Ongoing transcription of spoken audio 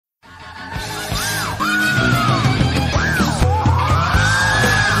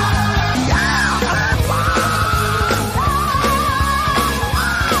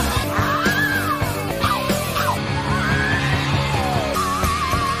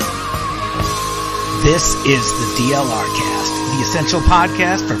This is the DLR Cast, the essential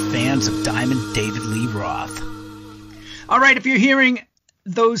podcast for fans of Diamond David Lee Roth. All right, if you're hearing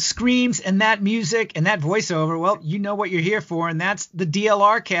those screams and that music and that voiceover, well, you know what you're here for, and that's the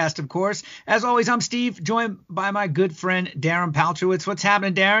DLR Cast, of course. As always, I'm Steve, joined by my good friend Darren Paltrowitz. What's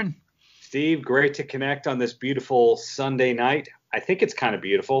happening, Darren? Steve, great to connect on this beautiful Sunday night. I think it's kind of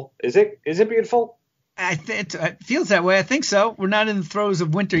beautiful. Is it beautiful? It feels that way. I think so. We're not in the throes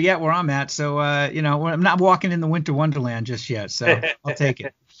of winter yet where I'm at. So, I'm not walking in the winter wonderland just yet. So I'll take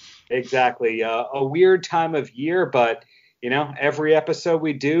it. Exactly. A weird time of year, but, every episode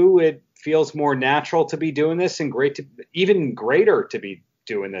we do, it feels more natural to be doing this and even greater to be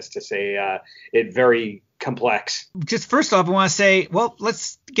doing this, to say it very complex. Just first off, I want to say, well,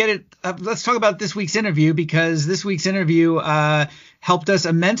 let's get it. Let's talk about this week's interview, because this week's interview helped us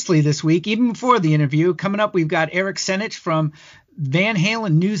immensely this week. Even before the interview, coming up, we've got Eric Senich from Van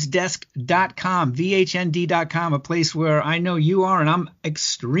Halen News Desk.com, VHND.com, a place where I know you are and I'm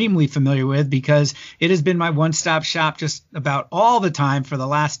extremely familiar with, because it has been my one-stop shop just about all the time for the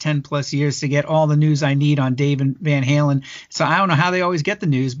last 10 plus years to get all the news I need on Dave and Van Halen. So I don't know how they always get the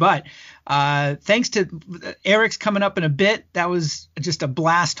news, but thanks to Eric's coming up in a bit. That was just a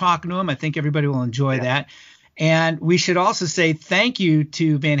blast talking to him. I think everybody will enjoy that. And we should also say thank you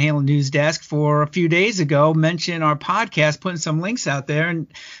to Van Halen News Desk for a few days ago mentioning our podcast, putting some links out there. And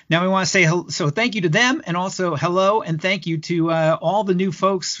now we want to say so thank you to them, and also hello and thank you to all the new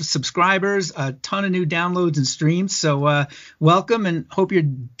folks, subscribers, a ton of new downloads and streams. So welcome, and hope you're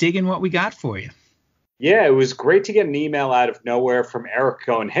digging what we got for you. Yeah, it was great to get an email out of nowhere from Eric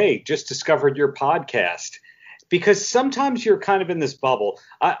going, "Hey, just discovered your podcast." Because sometimes you're kind of in this bubble.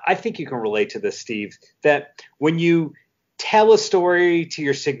 I think you can relate to this, Steve, that when you tell a story to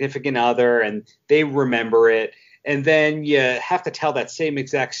your significant other and they remember it, and then you have to tell that same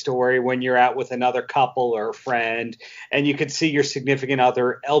exact story when you're out with another couple or a friend, and you could see your significant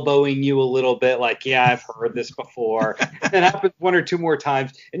other elbowing you a little bit like, yeah, I've heard this before. And it happens one or two more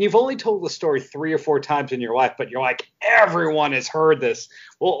times, and you've only told the story 3 or 4 times in your life, but you're like, everyone has heard this.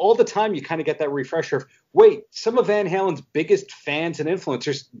 Well, all the time you kind of get that refresher of, wait, some of Van Halen's biggest fans and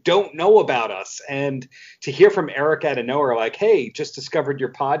influencers don't know about us. And to hear from Eric out of nowhere, like, hey, just discovered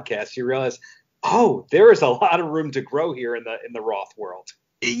your podcast, you realize, oh, there is a lot of room to grow here in the Roth world.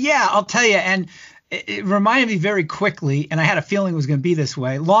 Yeah, I'll tell you. And it reminded me very quickly, and I had a feeling it was going to be this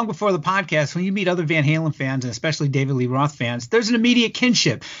way, long before the podcast, when you meet other Van Halen fans, and especially David Lee Roth fans, there's an immediate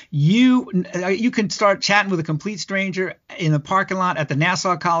kinship. You can start chatting with a complete stranger in the parking lot at the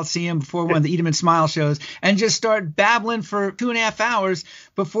Nassau Coliseum before one of the Eat 'em and Smile shows, and just start babbling for 2.5 hours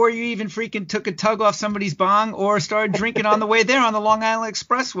before you even freaking took a tug off somebody's bong or started drinking on the way there on the Long Island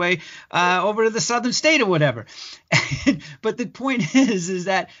Expressway over to the southern state or whatever. But the point is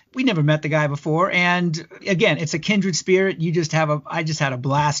that we never met the guy before. And again, it's a kindred spirit. I just had a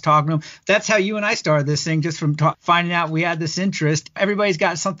blast talking to him. That's how you and I started this thing, just from finding out we had this interest. Everybody's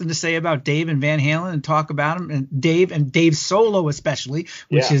got something to say about Dave and Van Halen and talk about him, and Dave's solo especially,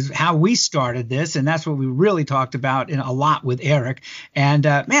 which is how we started this. And that's what we really talked about a lot with Eric. And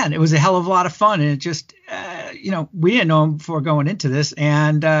man, it was a hell of a lot of fun. And it just, we didn't know him before going into this.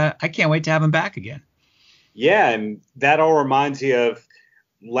 And I can't wait to have him back again. Yeah, and that all reminds you of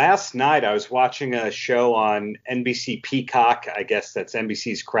last night. I was watching a show on NBC Peacock. I guess that's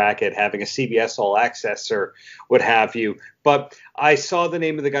NBC's crack at having a CBS All Access or what have you. But I saw the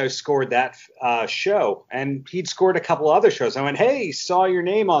name of the guy who scored that show, and he'd scored a couple other shows. I went, hey, saw your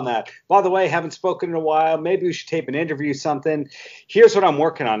name on that. By the way, haven't spoken in a while. Maybe we should tape an interview, something. Here's what I'm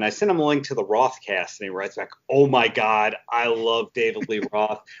working on. I sent him a link to the Rothcast, and he writes back, oh, my God, I love David Lee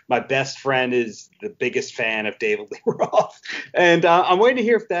Roth. My best friend is the biggest fan of David Lee Roth. And I'm waiting to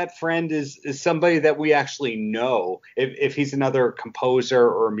hear if that friend is somebody that we actually know, if he's another composer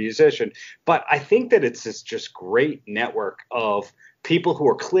or musician. But I think that it's this just great network of people who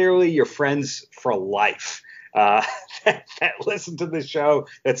are clearly your friends for life, that listen to the show,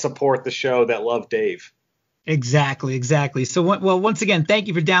 that support the show, that love Dave. Exactly. So, well, once again, thank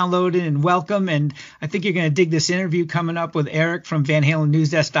you for downloading and welcome. And I think you're going to dig this interview coming up with Eric from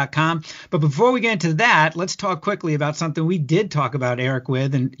VanHalenNewsDesk.com. But before we get into that, let's talk quickly about something we did talk about Eric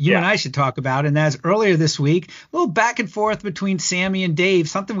with, and you and I should talk about. And that's earlier this week, a little back and forth between Sammy and Dave,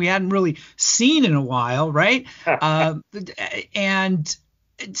 something we hadn't really seen in a while, right? And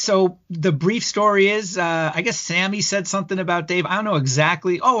so the brief story is, I guess Sammy said something about Dave. I don't know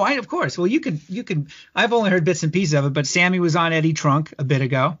exactly. Oh, of course. Well, you can. I've only heard bits and pieces of it, but Sammy was on Eddie Trunk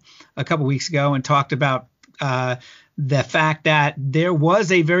a couple weeks ago, and talked about the fact that there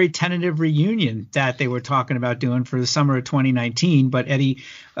was a very tentative reunion that they were talking about doing for the summer of 2019, but Eddie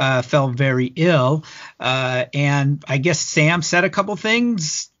fell very ill. And I guess Sam said a couple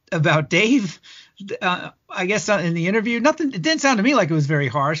things about Dave. I guess in the interview, it didn't sound to me like it was very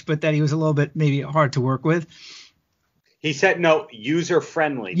harsh, but that he was a little bit maybe hard to work with. He said, no, user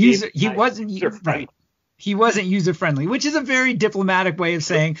friendly. He wasn't right. He wasn't user friendly, which is a very diplomatic way of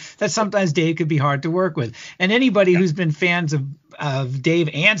saying that sometimes Dave could be hard to work with. And anybody who's been fans of Dave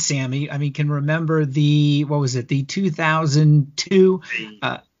and Sammy, I mean, can remember the 2002,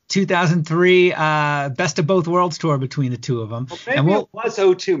 2003 Best of Both Worlds tour between the two of them. Well, maybe it was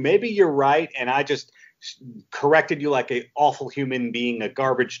 2002. Maybe you're right, and I just corrected you like an awful human being, a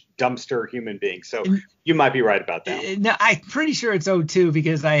garbage dumpster human being. So you might be right about that. No, I'm pretty sure it's 2002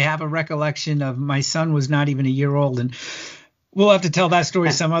 because I have a recollection of my son was not even a year old, and we'll have to tell that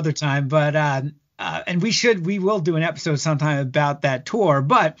story some other time. But and we will do an episode sometime about that tour.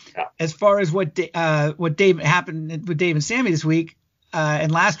 But as far as what Dave happened with Dave and Sammy this week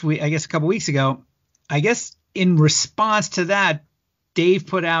and last week, I guess a couple weeks ago, I guess in response to that, Dave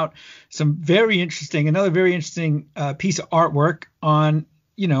put out another very interesting piece of artwork on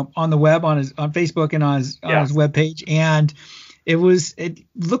the web, on Facebook and on his webpage. And it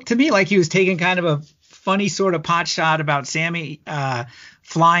looked to me like he was taking kind of a funny sort of pot shot about Sammy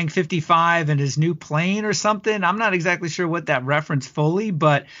flying 55 and his new plane or something. I'm not exactly sure what that reference fully,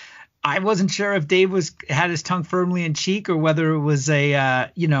 but I wasn't sure if Dave had his tongue firmly in cheek or whether it was a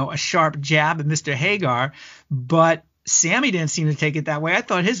sharp jab at Mr. Hagar, but Sammy didn't seem to take it that way. I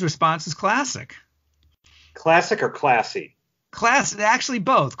thought his response was classic. Classic or classy? Classic, actually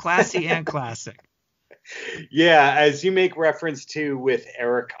both, classy and classic. Yeah, as you make reference to with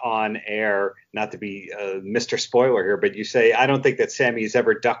Eric on air, not to be Mr. Spoiler here, but you say, I don't think that Sammy has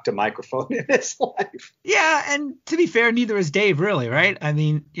ever ducked a microphone in his life. Yeah, and to be fair, neither is Dave really, right? I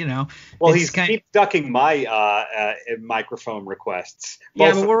mean, Well, he's keep ducking my microphone requests.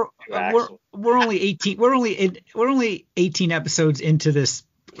 Yeah, but we're only 18. We're only 18 episodes into this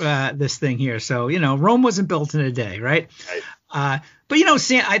thing here, so Rome wasn't built in a day, right? But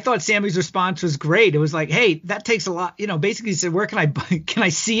I thought Sammy's response was great. It was like, hey, that takes a lot. Basically he said, where can I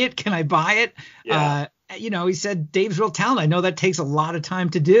see it? Can I buy it? Yeah. He said, Dave's real talent. I know that takes a lot of time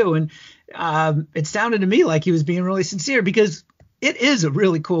to do. And it sounded to me like he was being really sincere because it is a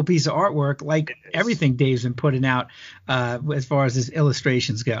really cool piece of artwork, like everything Dave's been putting out as far as his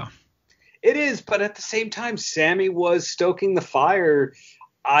illustrations go. It is, but at the same time, Sammy was stoking the fire.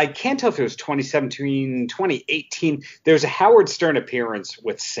 I can't tell if it was 2017, 2018. There's a Howard Stern appearance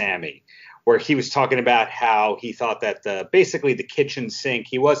with Sammy where he was talking about how he thought that basically the kitchen sink,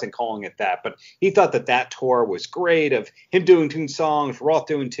 he wasn't calling it that, but he thought that tour was great of him doing 2 songs, Roth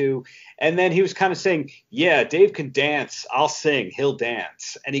doing 2. And then he was kind of saying, yeah, Dave can dance. I'll sing. He'll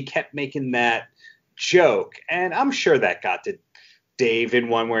dance. And he kept making that joke. And I'm sure that got to Dave in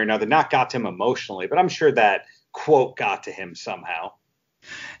one way or another, not got to him emotionally, but I'm sure that quote got to him somehow.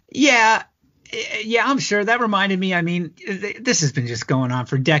 Yeah, I'm sure. That reminded me, I mean, this has been just going on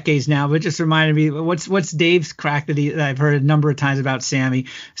for decades now, but it just reminded me, what's Dave's crack that I've heard a number of times about Sammy?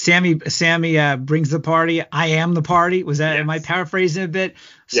 Sammy brings the party. I am the party. Was that, am I paraphrasing a bit?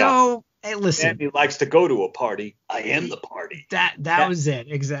 So, hey, listen. Sammy likes to go to a party. I am the party. That was it.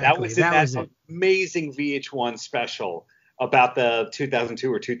 Exactly. That was amazing VH1 special about the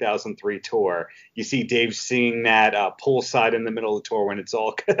 2002 or 2003 tour. You see Dave singing that poolside in the middle of the tour when it's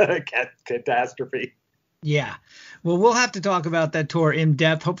all catastrophe. Yeah. Well, we'll have to talk about that tour in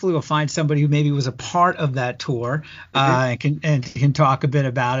depth. Hopefully we'll find somebody who maybe was a part of that tour and can talk a bit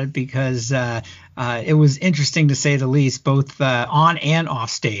about it because it was interesting to say the least, both on and off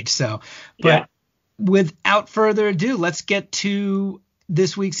stage. So, but without further ado, let's get to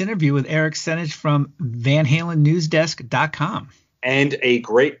this week's interview with Eric Senich from VanHalenNewsDesk.com. And a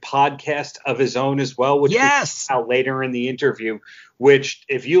great podcast of his own as well, which we'll out later in the interview, which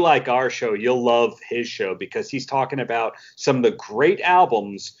if you like our show, you'll love his show because he's talking about some of the great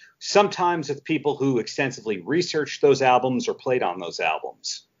albums, sometimes with people who extensively researched those albums or played on those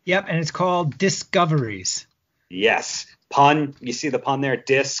albums. Yep, and it's called Discoveries. Yes. Pun. You see the pun there?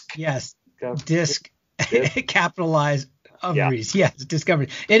 Disc. Yes. Disc. Capitalized. Yes, Discovery.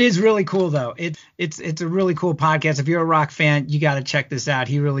 It is really cool though. It's a really cool podcast. If you're a rock fan, you got to check this out.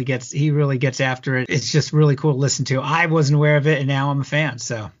 He really gets after it. It's just really cool to listen to. I wasn't aware of it, and now I'm a fan.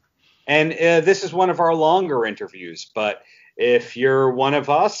 So, and this is one of our longer interviews. But if you're one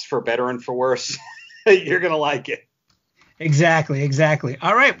of us, for better and for worse, you're gonna like it. Exactly.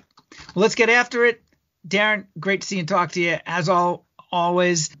 All right, well, let's get after it. Darren, great to see and talk to you as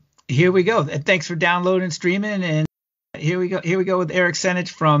always. Here we go. Thanks for downloading and streaming and Here we go. Here we go with Eric Senich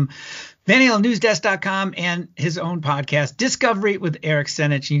from VanHalenNewsDesk.com and his own podcast, Discovery with Eric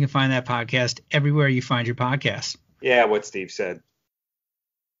Senich. You can find that podcast everywhere you find your podcast. Yeah, what Steve said.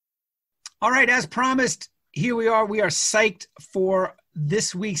 All right, as promised, here we are. We are psyched for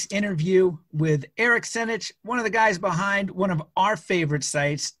this week's interview with Eric Senich, one of the guys behind one of our favorite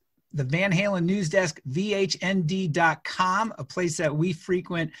sites, the Van Halen News Desk, VHND.com, a place that we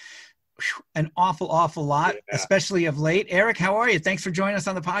frequent an awful lot, especially of late. Eric, how are you? Thanks for joining us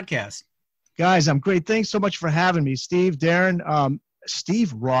on the podcast. Guys, I'm great. Thanks so much for having me. Steve, Darren,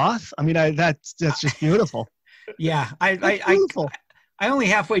 Steve Roth. I mean, that's just beautiful. Yeah, I only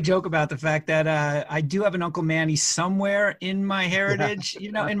halfway joke about the fact that I do have an Uncle Manny somewhere in my heritage,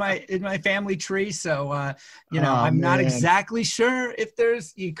 in my family tree. So, I'm not exactly sure if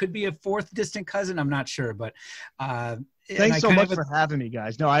he could be a fourth distant cousin. I'm not sure, but thanks so much for having me,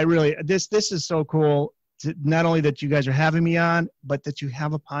 guys. No, I really, this is so cool. Not only that you guys are having me on, but that you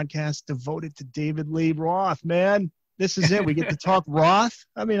have a podcast devoted to David Lee Roth, man. This is it. We get to talk Roth.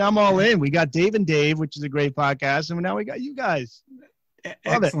 I mean, I'm all in. We got Dave and Dave, which is a great podcast. And now we got you guys.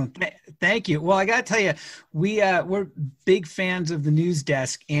 Love Excellent. Thank you. Well, I got to tell you, we're big fans of the News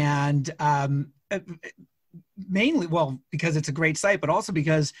Desk, and mainly, because it's a great site, but also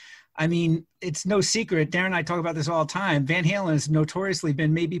because, I mean, it's no secret. Darren and I talk about this all the time. Van Halen has notoriously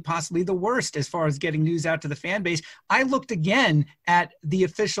been maybe possibly the worst as far as getting news out to the fan base. I looked again at the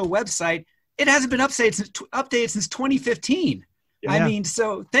official website. It hasn't been updated since 2015. Yeah. I mean,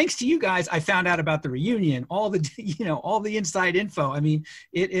 so thanks to you guys, I found out about the reunion, all the inside info. I mean,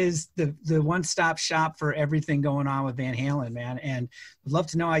 it is the one-stop shop for everything going on with Van Halen, man. And I'd love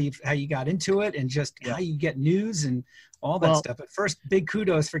to know how you got into it and just how you get news and all that stuff. But first, big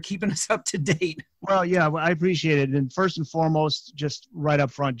kudos for keeping us up to date. Well, yeah, I appreciate it. And first and foremost, just right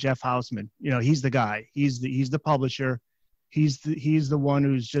up front, Jeff Hausman. He's the guy. He's the publisher. He's the one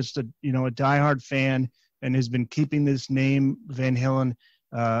who's just a diehard fan and has been keeping this name Van Halen,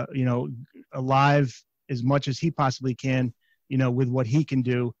 alive as much as he possibly can, with what he can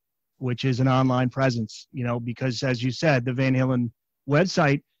do, which is an online presence, because as you said, the Van Halen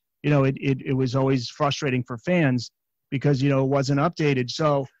website, it was always frustrating for fans because, it wasn't updated.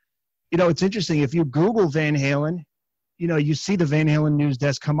 So, it's interesting. If you Google Van Halen, you see the Van Halen News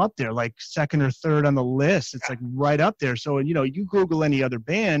Desk come up there, like second or third on the list. It's like right up there. So, you Google any other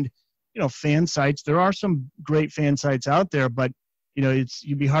band, fan sites, there are some great fan sites out there, but,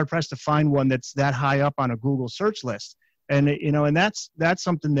 you'd be hard pressed to find one that's that high up on a Google search list. And, and that's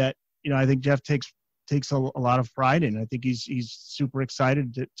something that, I think Jeff takes a lot of pride in. I think he's super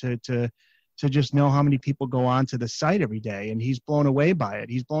excited to just know how many people go on to the site every day. And he's blown away by it.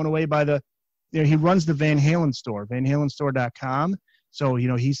 He's blown away by he runs the Van Halen store, VanHalenStore.com. So,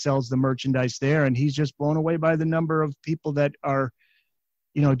 he sells the merchandise there, and he's just blown away by the number of people that are,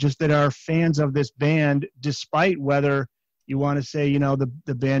 just that are fans of this band, despite whether you want to say,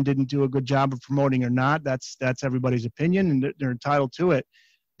 the band didn't do a good job of promoting or not. That's everybody's opinion, and they're entitled to it.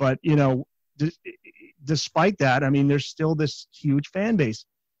 But, despite that, I mean, there's still this huge fan base.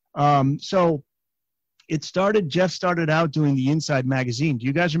 So Jeff started out doing the Inside magazine. Do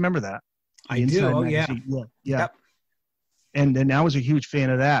you guys remember that? I do. Oh, magazine. Yeah. Yep. And then I was a huge fan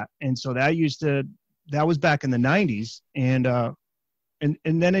of that. And so that was back in the 90s. And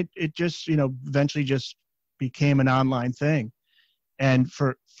then it just, eventually just became an online thing. And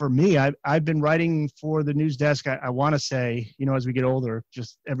for me, I've been writing for the News Desk. I want to say, as we get older,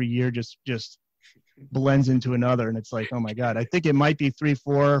 just every year, just blends into another. And it's like, oh my God, I think it might be 3,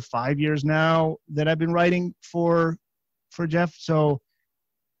 4, 5 years now that I've been writing for Jeff. So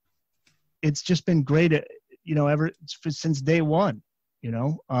it's just been great, since day one,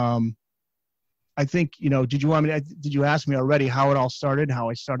 I think, did you ask me already how it all started, how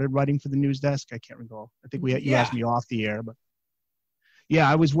I started writing for the News Desk? I can't recall. I think you asked me off the air, but yeah,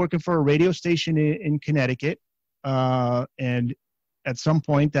 I was working for a radio station in Connecticut. And at some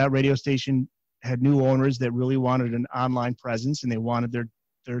point that radio station had new owners that really wanted an online presence, and they wanted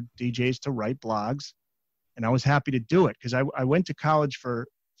their DJs to write blogs. And I was happy to do it because I went to college for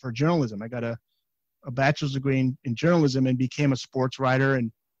journalism. I got a bachelor's degree in journalism and became a sports writer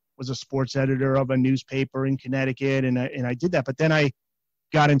and was a sports editor of a newspaper in Connecticut. And I did that, but then I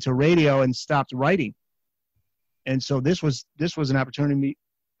got into radio and stopped writing. And so this was an opportunity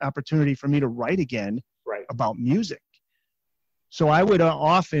for me to write again about music. So I would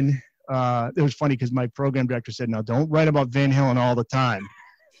often, it was funny because my program director said, no, don't write about Van Halen all the time.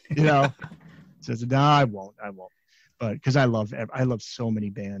 Says, no, I won't. But because I love so many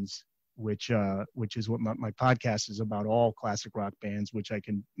bands, which is what my podcast is about, all classic rock bands, which I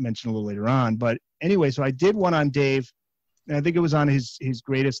can mention a little later on. But anyway, so I did one on Dave And I think it was on his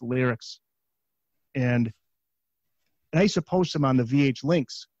greatest lyrics. And I used to post them on the VH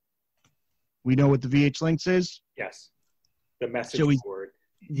links. We know what the VH links is? Yes. The message board.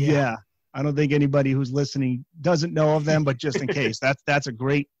 Yeah. I don't think anybody who's listening doesn't know of them, but just in case, that's a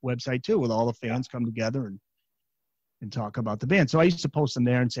great website too, with all the fans come together and talk about the band. So I used to post them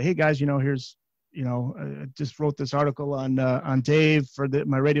there and say, hey guys, here's, I just wrote this article on Dave for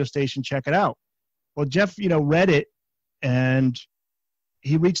my radio station. Check it out. Well, Jeff, read it, and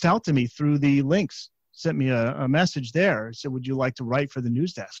he reached out to me through the links, sent me a message there. He said, would you like to write for the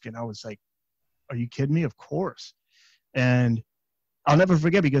news desk? And I was like, are you kidding me? Of course. And I'll never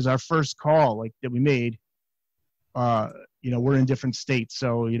forget, because our first call that we made, we're in different states.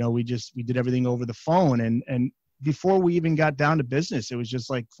 So, we did everything over the phone. And before we even got down to business, it was just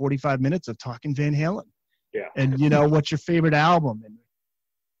like 45 minutes of talking Van Halen. Yeah. And, what's your favorite album? And,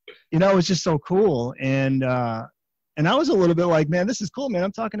 it was just so cool. And I was a little bit like, man, this is cool, man.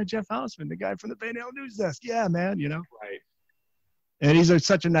 I'm talking to Jeff Hausman, the guy from the Van Halen News Desk. Yeah, man, Right. And he's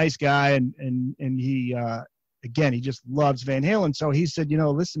such a nice guy. And he, again, he just loves Van Halen. So he said,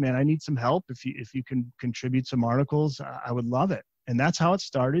 listen, man, I need some help. If you can contribute some articles, I would love it. And that's how it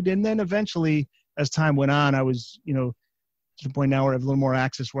started. And then eventually, as time went on, I was, to the point now where I have a little more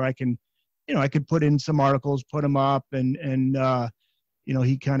access, where I can, I could put in some articles, put them up, and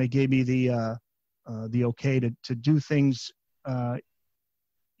he kind of gave me the okay to do things,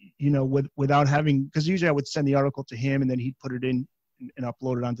 without having, because usually I would send the article to him and then he'd put it in and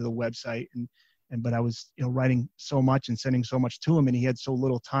upload it onto the website. But I was, writing so much and sending so much to him, and he had so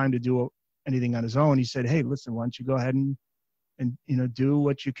little time to do anything on his own. He said, hey, listen, why don't you go ahead and do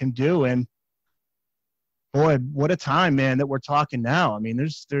what you can do. And boy, what a time, man, that we're talking now. I mean,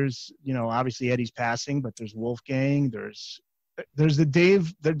 there's obviously Eddie's passing, but there's Wolfgang, there's the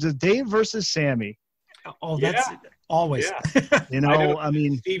Dave versus Sammy. Oh, that's always. Yeah. I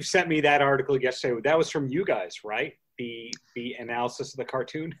mean, Steve sent me that article yesterday. That was from you guys, right? The analysis of the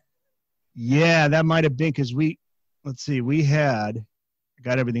cartoon. Yeah, that might have been, because I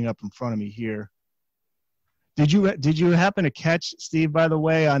got everything up in front of me here. Did you happen to catch, Steve, by the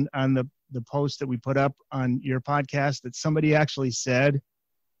way, on the post that we put up on your podcast, that somebody actually said,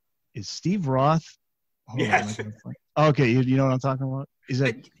 is Steve Roth? Yes. Okay, you know what I'm talking about? Is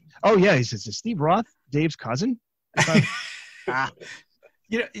that? Oh yeah, he says, is Steve Roth Dave's cousin? Actually,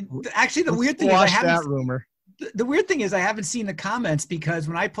 the weird thing is that rumor. The weird thing is I haven't seen the comments, because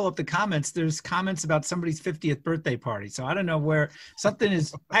when I pull up the comments, there's comments about somebody's 50th birthday party. So I don't know where something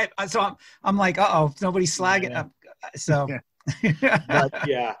is. So I'm like, nobody's slagging up. So. But,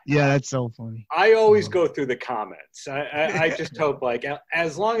 yeah, that's so funny. I always go through the comments. I just hope,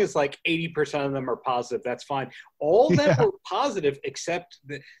 as long as 80% of them are positive, that's fine. All of them were positive, except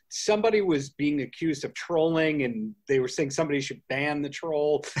that somebody was being accused of trolling, and they were saying somebody should ban the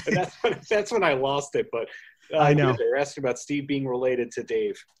troll. And that's when I lost it. But I know they were asking about Steve being related to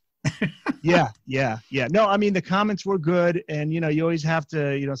Dave. Yeah. No, I mean, the comments were good, and you always have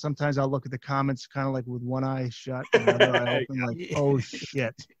to, sometimes I'll look at the comments kind of with one eye shut and another eye open, oh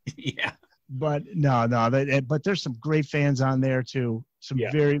shit. Yeah. But no, but there's some great fans on there too. Some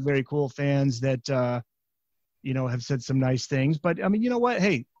very, very cool fans that have said some nice things. But I mean, you know what?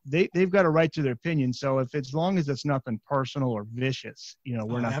 Hey, they've got a right to their opinion. So as long as it's nothing personal or vicious,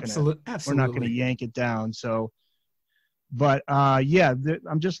 we're not going to yank it down. So. But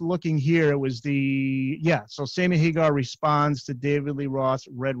I'm just looking here. It was so Sammy Hagar responds to David Lee Roth's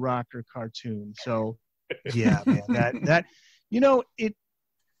Red Rocker cartoon. So yeah, man,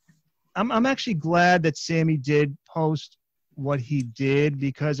 I'm actually glad that Sammy did post what he did,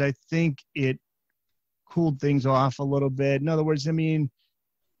 because I think it cooled things off a little bit. In other words, I mean,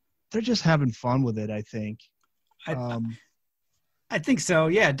 they're just having fun with it, I think. I think so.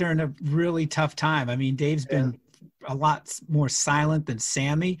 Yeah. During a really tough time. I mean, Dave's been a lot more silent than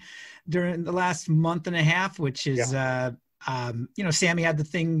Sammy during the last month and a half, which is, Sammy had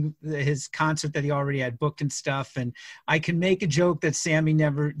his concert that he already had booked and stuff. And I can make a joke that Sammy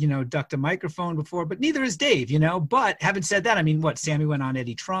never, ducked a microphone before, but neither is Dave, but having said that, I mean, Sammy went on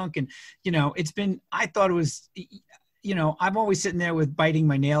Eddie Trunk, and, I thought it was, I'm always sitting there with biting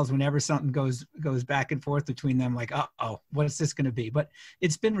my nails whenever something goes back and forth between them, like, what is this going to be? But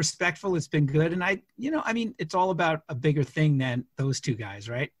it's been respectful. It's been good. And it's all about a bigger thing than those two guys,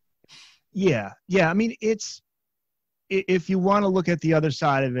 right? Yeah. I mean, if you want to look at the other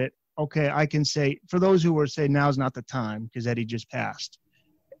side of it, okay, I can say, for those who are saying now's not the time because Eddie just passed,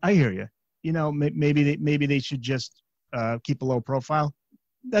 I hear you. Maybe they should just keep a low profile.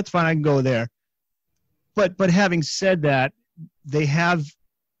 That's fine. I can go there. But having said that, they have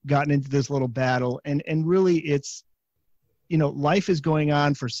gotten into this little battle, and really it's, life is going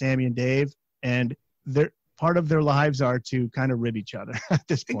on for Sammy and Dave, and part of their lives are to kind of rib each other at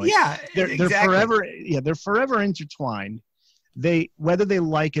this point. Yeah, they're exactly. they're forever intertwined. Whether they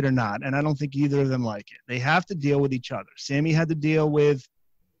like it or not, and I don't think either of them like it, they have to deal with each other. Sammy had to deal with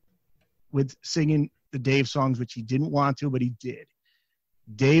singing the Dave songs, which he didn't want to, but he did.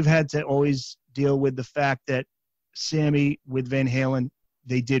 Dave had to always deal with the fact that Sammy with Van Halen,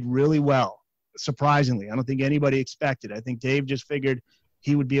 they did really well. Surprisingly, I don't think anybody expected. I think Dave just figured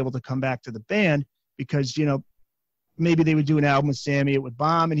he would be able to come back to the band because, maybe they would do an album with Sammy, it would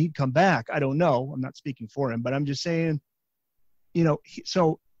bomb, and he'd come back. I don't know. I'm not speaking for him, but I'm just saying,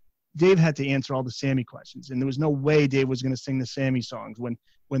 so Dave had to answer all the Sammy questions, and there was no way Dave was going to sing the Sammy songs when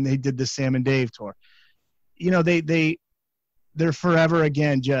they did the Sam and Dave tour. They're forever,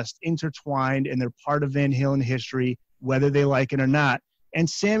 again, just intertwined, and they're part of Van Halen history, whether they like it or not. And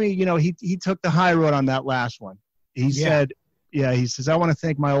Sammy, he took the high road on that last one. He said, he says, I want to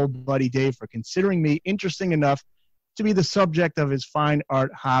thank my old buddy Dave for considering me interesting enough to be the subject of his fine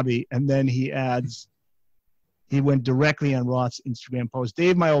art hobby. And then he adds, he went directly on Roth's Instagram post.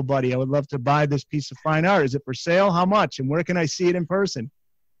 Dave, my old buddy, I would love to buy this piece of fine art. Is it for sale? How much? And where can I see it in person?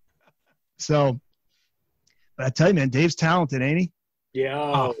 So, but I tell you, man, Dave's talented, ain't he?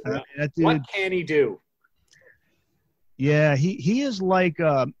 Yeah. That dude, what can he do? Yeah, he is like,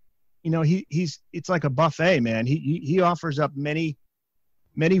 it's like a buffet, man. He offers up many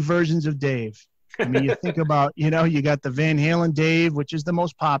versions of Dave. I mean, you think about, you got the Van Halen Dave, which is the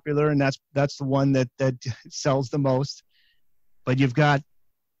most popular, and that's the one that sells the most. But you've got,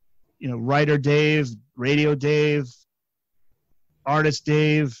 writer Dave, radio Dave, artist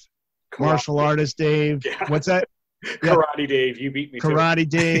Dave, martial artist Dave. Yeah. What's that? Karate Dave, you beat me. Karate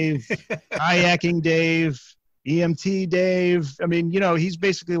Dave, kayaking Dave, EMT Dave. I mean, he's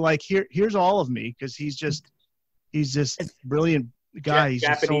basically like, here's all of me, because he's just brilliant guy. He's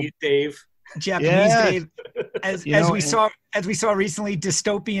Japanese Dave. Japanese Dave, as we saw recently,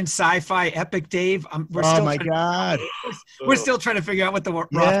 dystopian sci-fi epic Dave. We're still trying to figure out what the Roth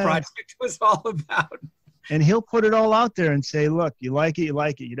project was all about. And he'll put it all out there and say, "Look, you like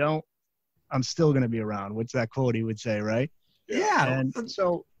it, you don't. I'm still going to be around." What's that quote he would say, right? Yeah. And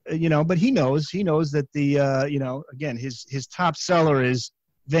so but he knows that the again, his top seller is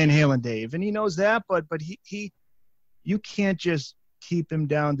Van Halen Dave, and he knows that, but he you can't just keep him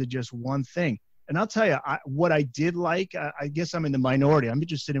down to just one thing. And I'll tell you, what I did like, I guess I'm in the minority. I'm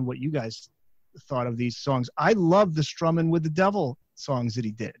interested in what you guys thought of these songs. I love the Strumming with the Devil songs that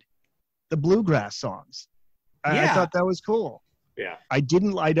he did, the bluegrass songs. I thought that was cool. Yeah.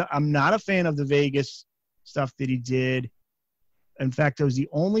 I'm not a fan of the Vegas stuff that he did. In fact, it was the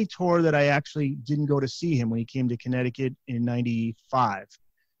only tour that I actually didn't go to see him when he came to Connecticut in '95,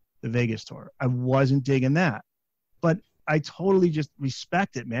 the Vegas tour. I wasn't digging that. But I totally just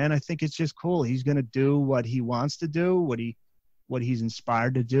respect it, man. I think it's just cool. He's going to do what he wants to do, what he's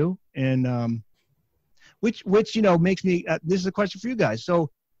inspired to do. And which makes me this is a question for you guys.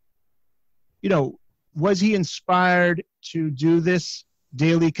 So, was he inspired to do this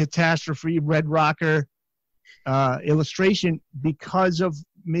Daily Catastrophe Red Rocker illustration because of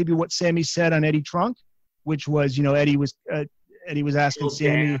maybe what Sammy said on Eddie Trunk, which was, Eddie was asking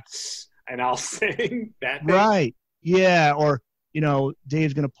Sammy, and I'll sing that. Right. Yeah. Or,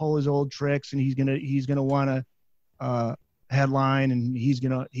 Dave's going to pull his old tricks, and he's going to want to headline, and he's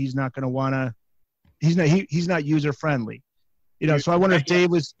not user friendly, so I wonder if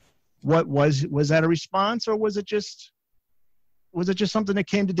Dave was that a response, or was it just something that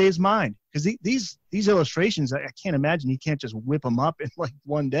came to Dave's mind? Because these illustrations, I can't imagine he can't just whip them up in like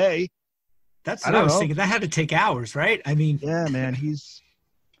one day. That's what I was thinking. That had to take hours, right? I mean, yeah, man, he is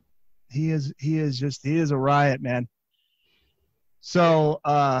a riot, man. So,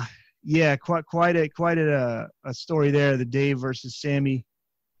 quite a story there, the Dave versus Sammy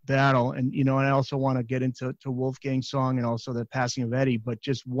battle. And, and I also want to get into Wolfgang's song and also the passing of Eddie. But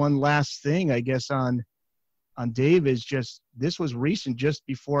just one last thing, I guess, on Dave is just, this was recent, just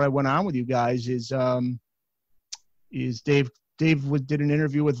before I went on with you guys, is Dave did an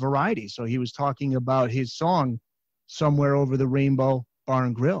interview with Variety. So he was talking about his song, Somewhere Over the Rainbow Bar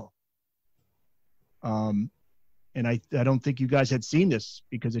and Grill. And I don't think you guys had seen this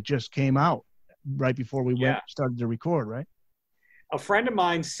because it just came out right before we started to record, right? A friend of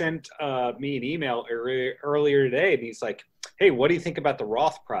mine sent me an email earlier today, and he's like, "Hey, what do you think about the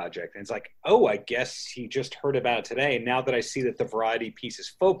Roth project?" And it's like, "Oh, I guess he just heard about it today." And now that I see that the Variety piece is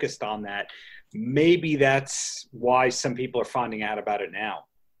focused on that, maybe that's why some people are finding out about it now.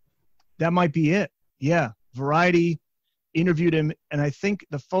 That might be it. Yeah. Variety interviewed him, and I think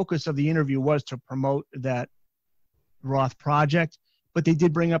the focus of the interview was to promote that Roth project, but they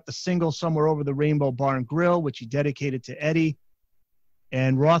did bring up the single Somewhere Over the Rainbow Bar and Grill, which he dedicated to Eddie.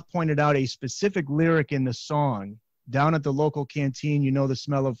 And Roth pointed out a specific lyric in the song. Down at the local canteen, you know the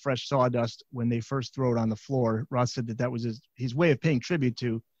smell of fresh sawdust when they first throw it on the floor. Roth said that was his way of paying tribute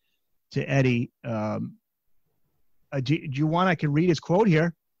to Eddie. Do you want, I can read his quote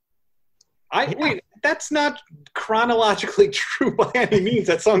here. Wait, that's not chronologically true by any means.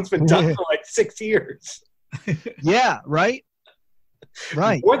 That song's been done for like 6 years. Yeah, right?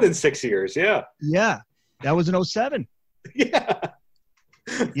 Right. More than 6 years, yeah. Yeah. That was in 2007. Yeah.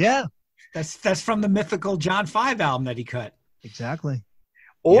 Yeah. That's from the mythical John 5 album that he cut. Exactly.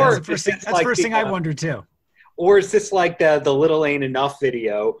 Or that's the first thing I wondered too. Or is this like the Little Ain't Enough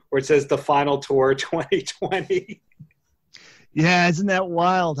video where it says the final tour 2020? Yeah, isn't that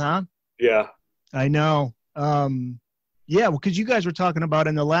wild, huh? Yeah. I know. Yeah, well, because you guys were talking about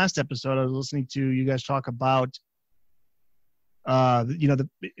in the last episode, I was listening to you guys talk about,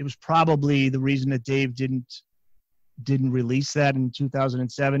 it was probably the reason that Dave didn't release that in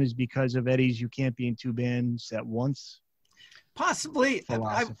 2007 is because of Eddie's "You Can't Be in Two Bands at Once." Possibly.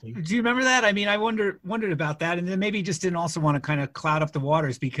 Philosophy. Do you remember that? I mean, I wondered about that, and then maybe he just didn't also want to kind of cloud up the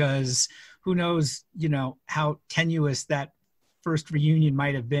waters because who knows, how tenuous that first reunion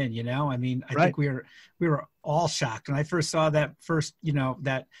might have been. I mean, I think we were all shocked when I first saw that first,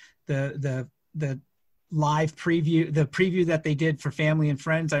 that the live preview, the preview that they did for family and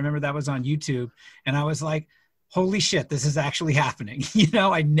friends. I remember that was on YouTube, and I was like, holy shit, this is actually happening.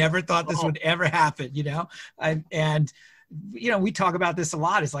 I never thought this would ever happen, and we talk about this a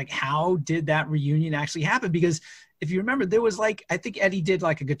lot. It's like, how did that reunion actually happen? Because if you remember, there was I think Eddie did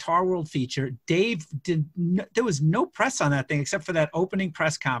like a Guitar World feature. Dave there was no press on that thing except for that opening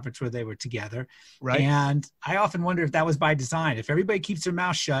press conference where they were together. Right. And I often wonder if that was by design. If everybody keeps their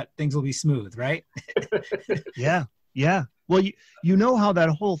mouth shut, things will be smooth, right? Yeah. Yeah. Well, you know how that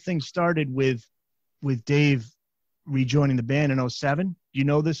whole thing started with Dave rejoining the band in 2007. Do you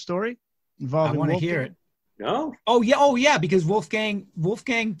know this story involving I want to Wolfgang? hear it. No. Oh yeah, because Wolfgang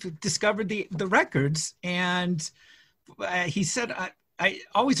discovered the records, and he said I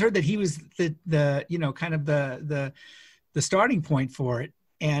always heard that he was the kind of the starting point for it,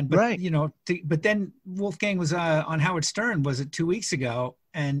 but then Wolfgang was on Howard Stern, was it 2 weeks ago,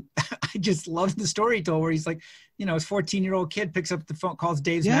 and I just loved the story he told where he's like, his 14-year-old kid picks up the phone, calls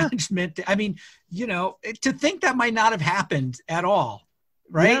Dave's management. I mean, to think that might not have happened at all,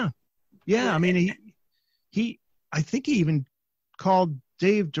 right? Yeah. I mean, I think he even called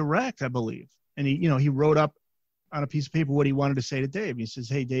Dave direct, I believe. And he wrote up on a piece of paper what he wanted to say to Dave. He says,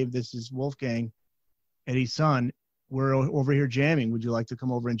 "Hey, Dave, this is Wolfgang, Eddie's son. We're over here jamming. Would you like to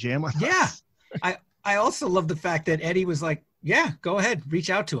come over and jam with us?" Yeah. I also love the fact that Eddie was like, "Yeah, go ahead. Reach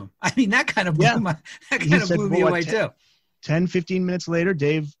out to him." I mean, that kind of blew me away too. 10, 15 minutes later,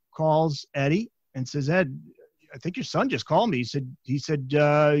 Dave calls Eddie and says, "Ed, I think your son just called me. He said,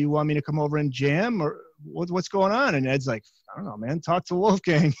 you want me to come over and jam, or what's going on?" And Ed's like, "I don't know, man. Talk to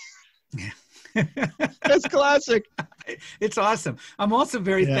Wolfgang." That's classic. It's awesome. I'm also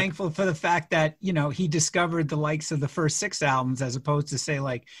very thankful for the fact that, he discovered the likes of the first 6 albums as opposed to say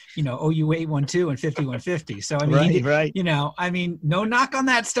like, OU 812 and 5150. So, I mean, I mean, no knock on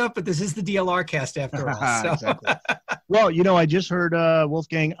that stuff, but this is the DLR cast after all. So. Exactly. Well, I just heard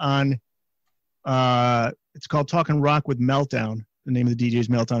Wolfgang on, it's called Talking Rock with Meltdown. The name of the DJ's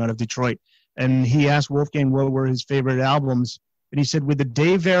Meltdown out of Detroit. And he asked Wolfgang what were his favorite albums. And he said, with the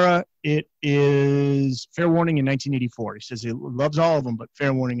Dave era, it is Fair Warning in 1984. He says he loves all of them, but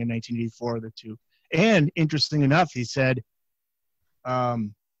Fair Warning in 1984 are the two. And interesting enough, he said,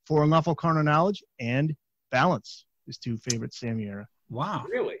 For Unlawful Carnal Knowledge and Balance, his 2 favorite Sammy era. Wow.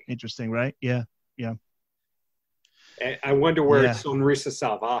 Really? Interesting, right? Yeah. I wonder where Sonrisa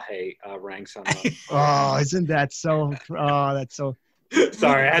Salvaje ranks on that. Oh, isn't that so? Oh, that's so.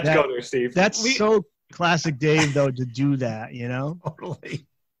 Sorry, I had to go there, Steve. That's so classic Dave, though, to do that,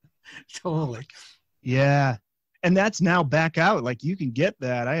 Totally. Yeah. And that's now back out. Like, you can get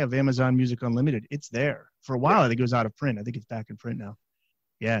that. I have Amazon Music Unlimited. It's there. For a while, I think it was out of print. I think it's back in print now.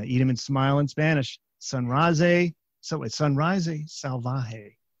 Yeah. Eat 'em and Smile in Spanish. Sunrise. So it's Sunrise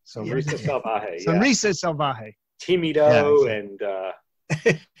Salvaje. Sonrisa Salvaje. Sonrisa Salvaje. Timido and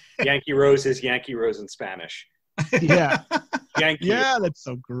Yankee Rose is Yankee Rose in Spanish. Yeah. Yankee. Yeah, that's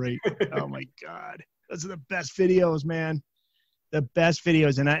so great. Oh, my God. Those are the best videos, man. The best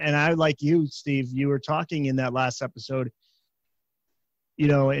videos. And I like you, Steve, you were talking in that last episode,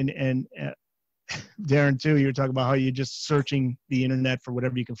 and Darren, too, you were talking about how you're just searching the internet for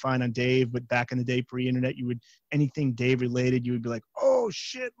whatever you can find on Dave. But back in the day, pre-internet, anything Dave related, you would be like, oh,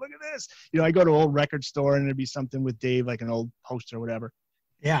 shit, look at this. I go to an old record store and there'd be something with Dave, like an old poster or whatever.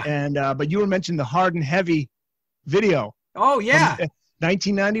 Yeah. And but you were mentioning the Hard and Heavy video. Oh, yeah.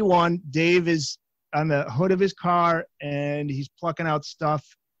 1991, Dave is on the hood of his car and he's plucking out stuff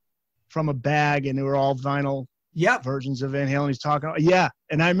from a bag, and they were all vinyl versions of Van Halen. He's talking,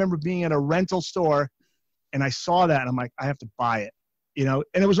 and I remember being at a rental store, and I saw that, and I'm like, I have to buy it, And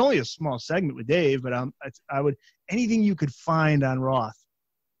it was only a small segment with Dave, but I would anything you could find on Roth,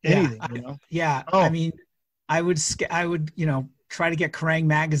 anything, Yeah, Oh. I mean, I would try to get Kerrang!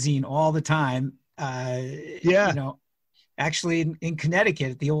 Magazine all the time. Actually in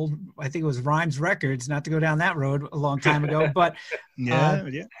Connecticut at the old, I think it was Rhymes Records, not to go down that road a long time ago, but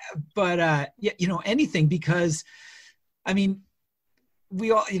anything, because I mean, we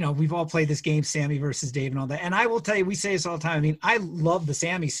all, we've all played this game, Sammy versus Dave and all that. And I will tell you, we say this all the time. I mean, I love the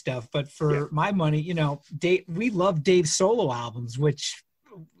Sammy stuff, but for my money, Dave, we love Dave's solo albums, which,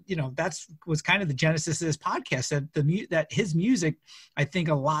 was kind of the genesis of this podcast, that his music, I think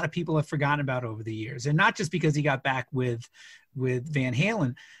a lot of people have forgotten about over the years, and not just because he got back with Van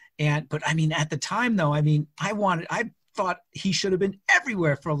Halen. But I mean, at the time though, I mean, I thought he should have been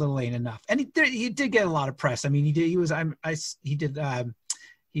everywhere for A Little Ain't Enough. And he did get a lot of press. I mean,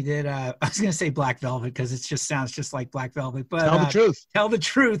 I was going to say Black Velvet because it just sounds just like Black Velvet, but Tell the Truth. Tell the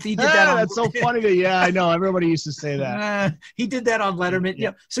Truth. He did that. That's so funny. I know. Everybody used to say that. He did that on Letterman.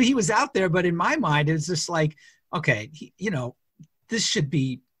 Yeah. So he was out there, but in my mind, it's just like, okay, this should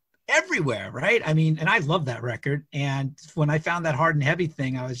be everywhere. Right. I mean, and I love that record. And when I found that Hard and Heavy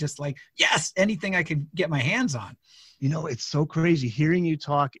thing, I was just like, yes, anything I could get my hands on. It's so crazy hearing you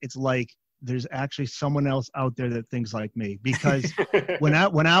talk. It's like there's actually someone else out there that thinks like me, because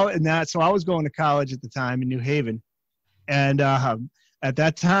so I was going to college at the time in New Haven. And at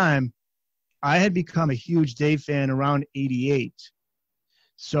that time I had become a huge Dave fan around 88.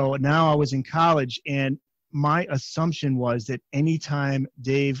 So now I was in college, and my assumption was that anytime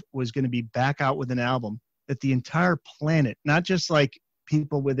Dave was going to be back out with an album, that the entire planet, not just like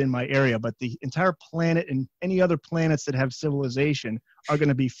people within my area, but the entire planet and any other planets that have civilization are going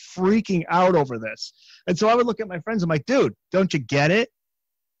to be freaking out over this. And so I would look at my friends. I'm like, dude, don't you get it?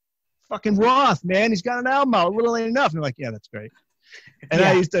 Fucking Roth, man. He's got an album out. A Little Ain't Enough. And they're like, yeah, that's great. And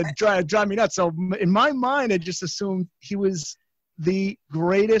I used to drive me nuts. So in my mind, I just assumed he was the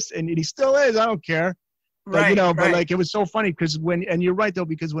greatest, and he still is. I don't care. Right. But like, it was so funny because and you're right though,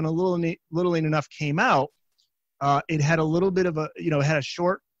 because when A Little Ain't Enough came out, it had a little bit of it had a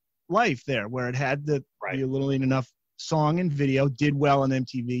short life there where it had the A Little Ain't Enough song and video, did well on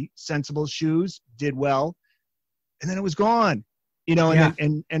MTV. Sensible Shoes did well, and then it was gone.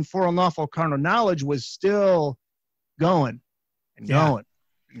 And For Unlawful Carnal Knowledge was still going and going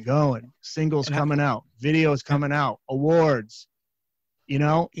and going. Singles coming out, videos coming out, awards.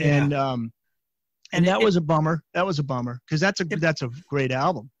 And that was a bummer. That was a bummer because that's a great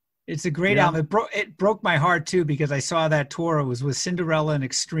album. It's a great album. It broke my heart too, because I saw that tour. It was with Cinderella and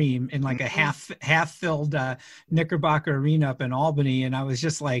Extreme in like a half-filled Knickerbocker Arena up in Albany, and I was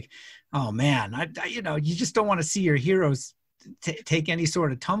just like, oh man, you just don't want to see your heroes take any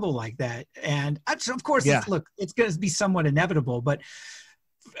sort of tumble like that. And of course, it's going to be somewhat inevitable, but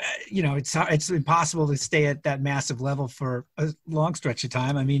it's impossible to stay at that massive level for a long stretch of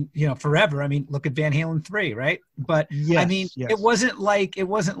time. I mean, forever. I mean, look at Van Halen 3, right? But it wasn't like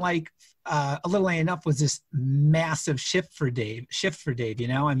A Little Ain't Enough was this massive shift for Dave,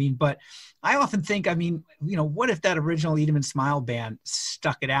 I mean, but I often think, I mean, what if that original Eat 'Em and Smile band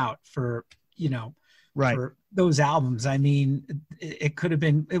stuck it out for, for those albums? I mean, it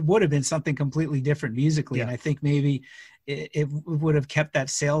would have been something completely different musically. Yeah. And I think maybe it would have kept that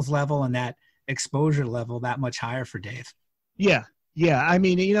sales level and that exposure level that much higher for Dave. Yeah. Yeah. I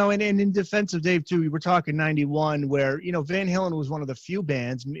mean, and in defense of Dave too, we were talking 91 where, Van Halen was one of the few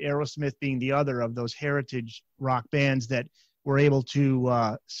bands, Aerosmith being the other of those heritage rock bands that were able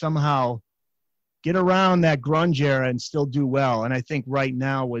to somehow get around that grunge era and still do well. And I think Right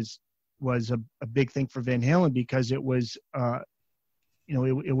Now was a big thing for Van Halen because it was,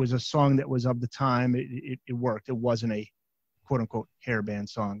 it was a song that was of the time. It worked. It wasn't a quote unquote hair band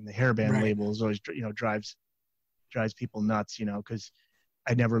song. The hair band label is always, drives people nuts, because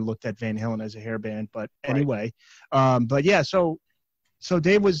I never looked at Van Halen as a hair band, but anyway, but yeah, so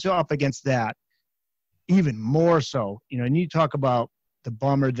Dave was up against that even more so, and you talk about the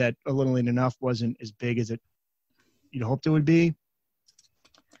bummer that A Little Ain't Enough wasn't as big as you'd hoped it would be.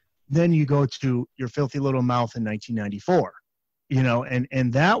 Then you go to Your Filthy Little Mouth in 1994,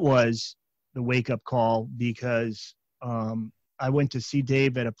 and that was the wake up call because I went to see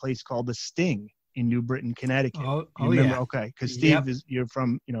Dave at a place called The Sting in New Britain, Connecticut. Oh, you remember? yeah. Okay, because Steve you're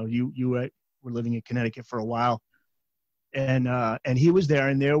from, you were living in Connecticut for a while, and he was there,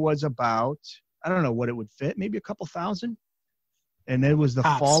 and there was about, I don't know what it would fit, maybe a couple thousand. And it was the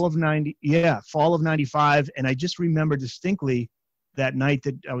Tops. fall of 95. And I just remember distinctly that night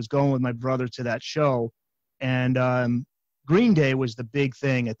that I was going with my brother to that show. And Green Day was the big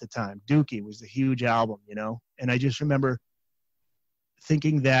thing at the time. Dookie was the huge album, And I just remember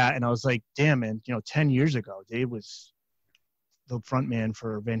thinking that, and I was like, damn, man, 10 years ago, Dave was the front man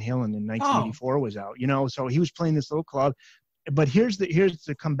for Van Halen in 1984 was out, So he was playing this little club. But here's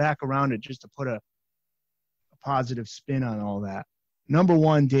to come back around it, just to put a positive spin on all that. Number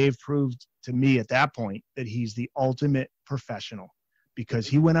one, Dave proved to me at that point that he's the ultimate professional, because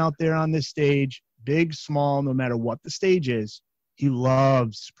he went out there on this stage, big, small, no matter what the stage is, he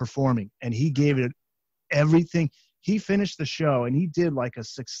loves performing, and he gave it everything. He finished the show and he did like a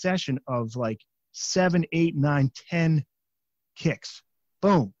succession of like 7, 8, 9, 10 kicks.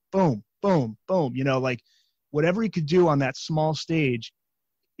 Boom, boom, boom, boom. Like whatever he could do on that small stage,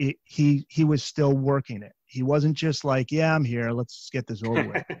 he was still working it. He wasn't just like, yeah, I'm here, let's get this over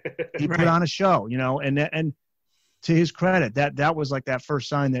with. He put on a show, and to his credit, that was like that first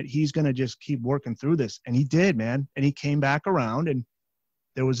sign that he's going to just keep working through this. And he did, man. And he came back around, and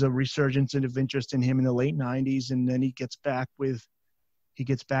there was a resurgence of interest in him in the late 90s. And then he gets back with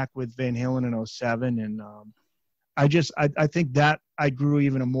Van Halen in 07. And I think that I grew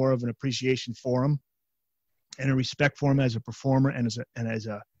even more of an appreciation for him and a respect for him as a performer and as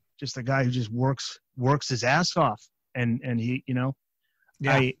a just a guy who just works his ass off. And he,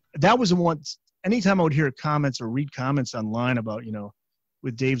 that was the one. Anytime I would hear comments or read comments online about,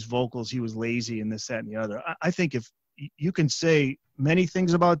 with Dave's vocals, he was lazy and this, that, and the other. I think if you can say many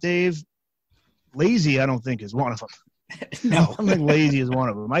things about Dave, lazy, I don't think is one of them. No, I don't think lazy is one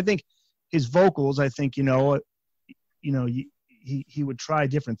of them. I think his vocals, he would try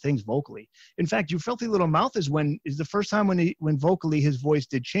different things vocally. In fact, You Filthy Little Mouth is the first time when vocally his voice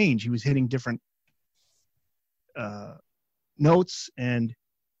did change. He was hitting different notes, and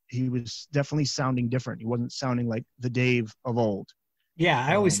he was definitely sounding different. He wasn't sounding like the Dave of old. Yeah,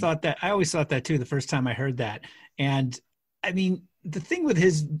 I always thought that too the first time I heard that. And I mean, the thing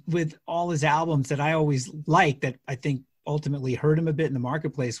with all his albums that I always liked, that I think ultimately hurt him a bit in the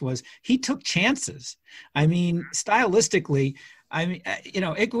marketplace, was he took chances. I mean, stylistically,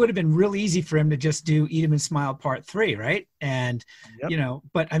 it would have been real easy for him to just do Eat 'Em and Smile Part 3, right? And,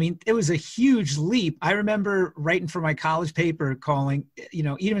 but I mean, it was a huge leap. I remember writing for my college paper calling, Eat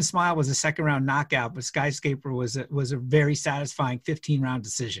 'Em and Smile was a second round knockout, but Skyscraper was a very satisfying 15-round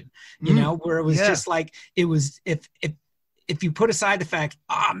decision, where it was just like, it was, if you put aside the fact,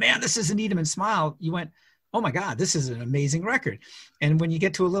 oh man, this isn't Eat 'Em and Smile, you went, oh my God, this is an amazing record. And when you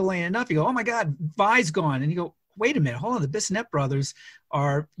get to A Little Ain't Enough, you go, oh my God, Vi's gone. And you go, wait a minute, hold on. The Bissonette brothers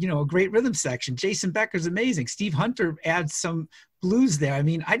are, a great rhythm section. Jason Becker's amazing. Steve Hunter adds some blues there. I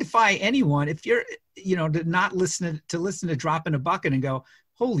mean, I defy anyone, if you're, to not listen to Drop in a Bucket and go,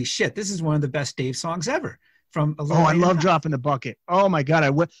 holy shit, this is one of the best Dave songs ever. From A Little I love Drop in the Bucket. Oh my God.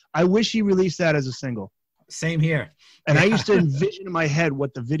 I wish he released that as a single. Same here. And I used to envision in my head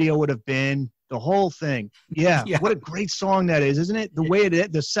what the video would have been, the whole thing. Yeah. What a great song that is, isn't it? The way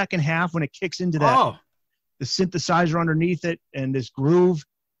the second half, when it kicks into that, the synthesizer underneath it and this groove.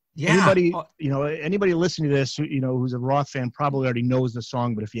 Yeah. Anybody listening to this, who's a Roth fan probably already knows the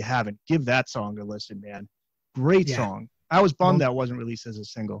song, but if you haven't, give that song a listen, man. Great song. I was bummed that wasn't released as a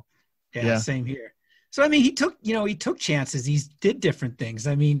single. Yeah, same here. So, I mean, he took chances. He did different things.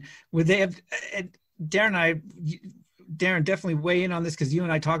 I mean, Darren, definitely weigh in on this, because you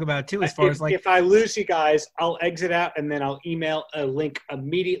and I talk about it too, as far as like, if I lose you guys, I'll exit out and then I'll email a link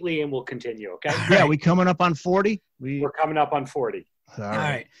immediately and we'll continue. Okay. Yeah. We coming up on 40. We're coming up on 40. All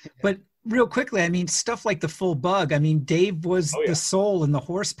right. But real quickly, I mean, stuff like The Full Bug. I mean, Dave was the soul and the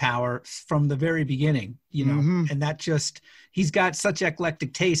horsepower from the very beginning, and that he's got such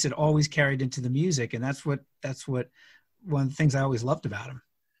eclectic taste. It always carried into the music. And that's what one of the things I always loved about him.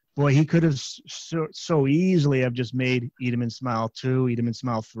 Boy, he could have so easily have just made Eat 'Em and Smile 2, Eat 'Em and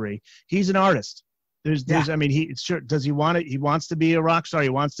Smile 3. He's an artist. I mean, does he want it? He wants to be a rock star. He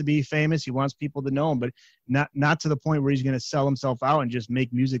wants to be famous. He wants people to know him, but not to the point where he's going to sell himself out and just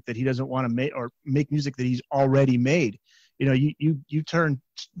make music that he doesn't want to make, or make music that he's already made. You turn,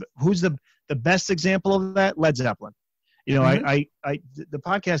 who's the best example of that? Led Zeppelin. The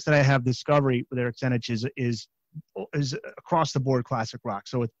podcast that I have, Discovery with Eric Senich, is across the board classic rock.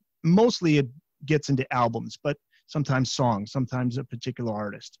 So it gets into albums, but sometimes songs, sometimes a particular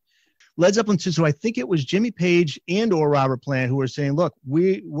artist. Led Zeppelin 2. So I think it was Jimmy Page and or Robert Plant who were saying, look,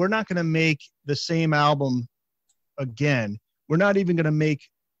 we're not going to make the same album again. We're not even going to make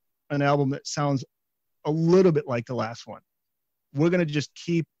an album that sounds a little bit like the last one. We're going to just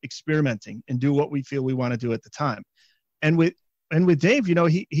keep experimenting and do what we feel we want to do at the time. And with Dave, you know,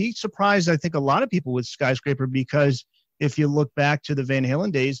 he surprised, I think, a lot of people with Skyscraper, because if you look back to the Van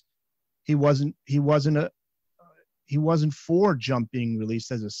Halen days, he wasn't for Jump being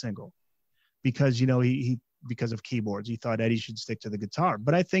released as a single, because, you know, he because of keyboards. He thought Eddie should stick to the guitar.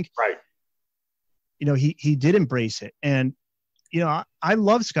 But I think, right, you know, he did embrace it. And, you know, I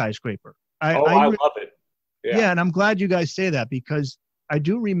love Skyscraper. I love it. Yeah, and I'm glad you guys say that, because I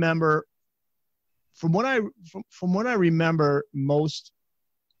do remember, from what I remember most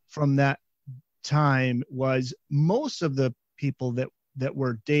from that time, was most of the people that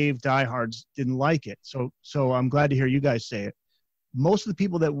were Dave diehards didn't like it. So I'm glad to hear you guys say it. Most of the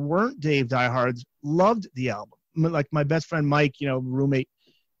people that weren't Dave diehards loved the album. Like my best friend Mike, you know, roommate,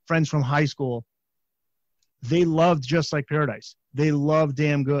 friends from high school, they loved Just Like Paradise. They loved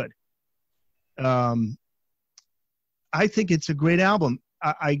Damn Good. I think it's a great album.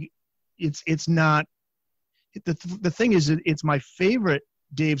 It's not, the thing is, it's my favorite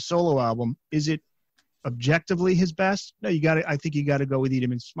Dave solo album. Is it objectively his best? No, I think you gotta go with Eat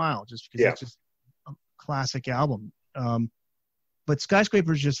 'Em and Smile, just because it's just a classic album. But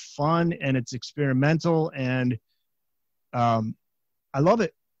Skyscraper is just fun, and it's experimental, and I love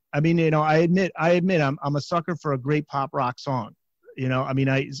it. I mean, you know, I admit I'm a sucker for a great pop rock song. You know, I mean,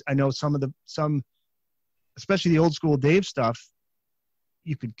 I know some, especially the old school Dave stuff,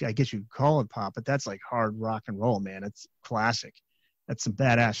 I guess you could call it pop, but that's like hard rock and roll, man. It's classic. That's some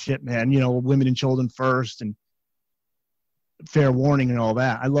badass shit, man. You know, Women and Children First and Fair Warning and all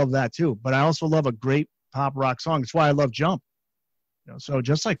that. I love that too. But I also love a great pop rock song. That's why I love Jump. You know, so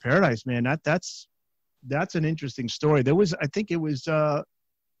Just Like Paradise, man, that's an interesting story. There was, I think it was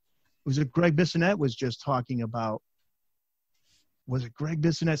Greg Bissonette was just talking about, was it Greg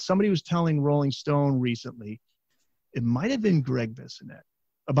Bissonette? Somebody was telling Rolling Stone recently, it might have been Greg Bissonette,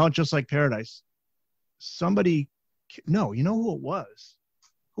 about Just Like Paradise. No, you know who it was?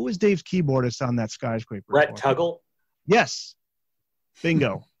 Who was Dave's keyboardist on that Skyscraper? Brett Tuggle? Yes.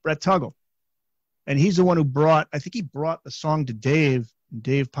 Bingo. Brett Tuggle. And he's the one who brought the song to Dave. And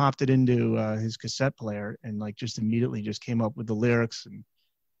Dave popped it into his cassette player and like just immediately just came up with the lyrics,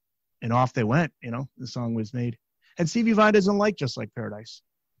 and off they went. You know, the song was made. And Stevie Vai doesn't like Just Like Paradise,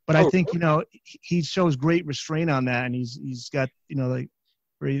 but I think, you know, he shows great restraint on that, and he's got, you know, like,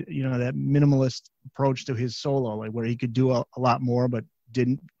 you know, that minimalist approach to his solo, like where he could do a lot more, but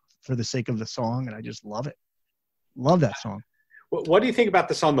didn't for the sake of the song. And I just love it. Love that song. What do you think about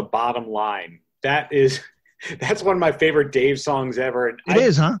the song "The Bottom Line"? That's one of my favorite Dave songs ever. And it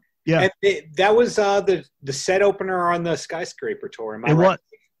is, huh? Yeah. That was the set opener on the Skyscraper tour. Am I right?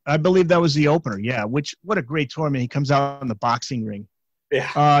 I believe that was the opener. Yeah. What a great tour, man. He comes out in the boxing ring.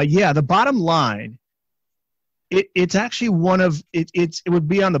 Yeah. Yeah. The Bottom Line. It's actually it would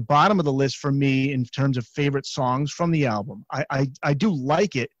be on the bottom of the list for me in terms of favorite songs from the album. I do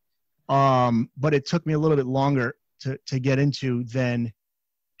like it, but it took me a little bit longer to get into than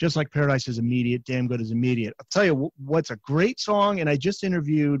Just Like Paradise is immediate. Damn Good is immediate. I'll tell you what's a great song, and I just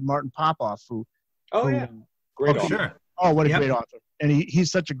interviewed Martin Popoff, who great author. Sure. Oh, what a great author, and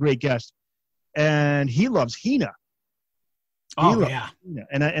he's such a great guest, and he loves Hina. Yeah.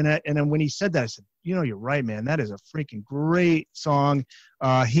 And when he said that, I said, you know, you're right, man. That is a freaking great song.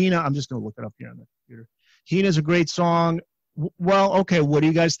 Hina, I'm just going to look it up here on the computer. Hina's a great song. Well, okay, what do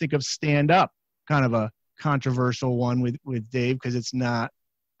you guys think of Stand Up? Kind of a controversial one with Dave, because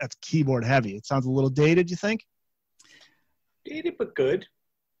that's keyboard heavy. It sounds a little dated, you think? Dated, but good.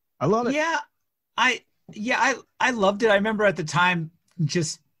 I love it. Yeah, I loved it. I remember at the time,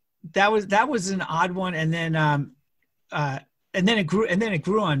 just that was an odd one, and then it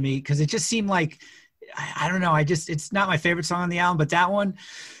grew on me, because it just seemed like, I don't know, it's not my favorite song on the album, but that one,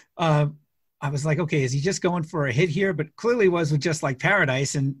 I was like, okay, is he just going for a hit here? But clearly was with Just Like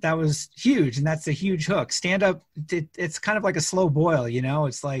Paradise, and that was huge, and that's a huge hook. Stand Up, it's kind of like a slow boil, you know?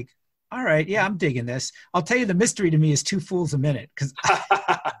 It's like, all right, yeah, I'm digging this. I'll tell you, the mystery to me is Two Fools a Minute, because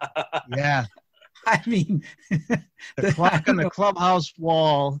yeah. I mean, the clock on the clubhouse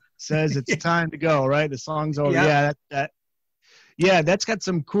wall says it's time to go, right? The song's over. Yeah, that's got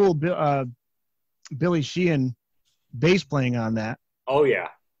some cool Billy Sheehan bass playing on that. Oh, yeah.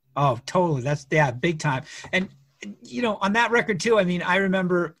 Oh, totally. That's, big time. And, you know, on that record too, I mean, I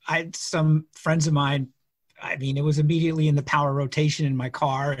remember I had some friends of mine, I mean, it was immediately in the power rotation in my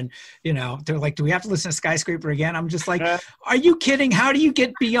car. And, you know, they're like, do we have to listen to Skyscraper again? I'm just like, are you kidding? How do you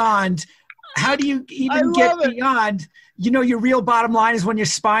get beyond? How do you even get beyond, you know, your real bottom line is when your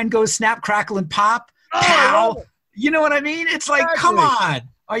spine goes snap, crackle, and pop. Pow. You know what I mean? It's like, come on.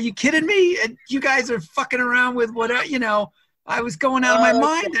 Are you kidding me? And you guys are fucking around with what, you know, I was going out of my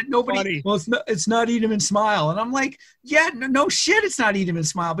mind that nobody, well, it's not Eat 'Em and Smile. And I'm like, yeah, no shit, it's not Eat 'Em and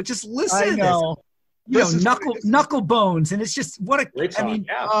Smile, but just listen to this. You know, knuckle bones. And it's just, what a, great song. I mean,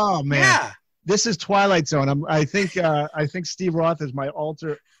 oh man. Yeah. This is Twilight Zone. I think Steve Roth is my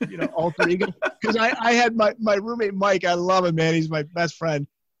alter ego, because I had my roommate Mike. I love him, man. He's my best friend,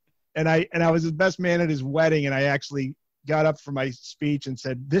 and I was his best man at his wedding. And I actually got up for my speech and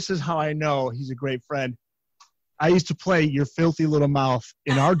said, "This is how I know he's a great friend. I used to play Your Filthy Little Mouth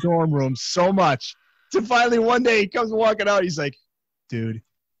in our dorm room so much, to finally one day he comes walking out. He's like, dude,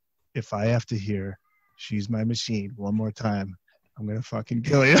 if I have to hear She's My Machine one more time, I'm going to fucking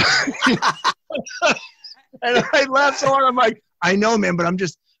kill you." And I laughed so hard. I'm like, I know, man, but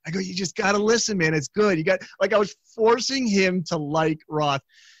I go, you just got to listen, man. It's good. You got, like, I was forcing him to like Roth.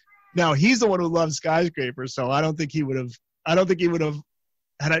 Now, he's the one who loves Skyscraper, so I don't think he would have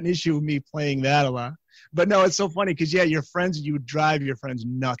had an issue with me playing that a lot. But no, it's so funny because, yeah, your friends, you would drive your friends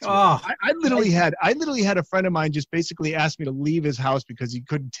nuts. Oh, I literally had a friend of mine just basically ask me to leave his house because he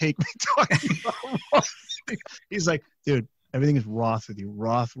couldn't take me talking about Roth. He's like, dude, everything is Roth with you.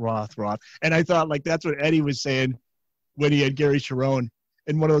 Roth. And I thought, like, that's what Eddie was saying when he had Gary Cherone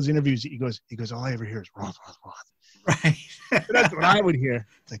in one of those interviews. He goes, all I ever hear is Roth. Right. That's what I would hear.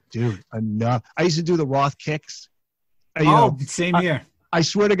 It's like, dude, enough. I used to do the Roth kicks. Same here. I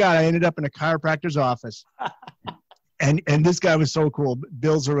swear to God, I ended up in a chiropractor's office. And this guy was so cool.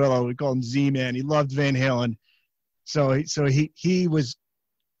 Bill Zarillo, we call him Z-Man. He loved Van Halen. So he was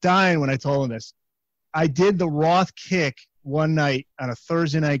dying when I told him this. I did the Roth kick one night on a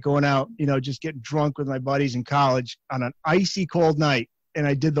Thursday night, going out, you know, just getting drunk with my buddies in college on an icy cold night. And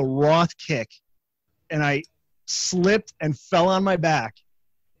I did the Roth kick, and I slipped and fell on my back.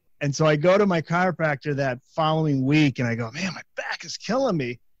 And so I go to my chiropractor that following week, and I go, man, my back is killing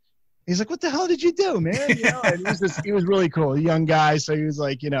me. He's like, what the hell did you do, man? You know, and he was really cool, a young guy. So he was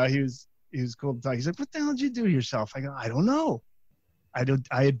like, you know, he was cool to talk. He's like, what the hell did you do to yourself? I go, I don't know. I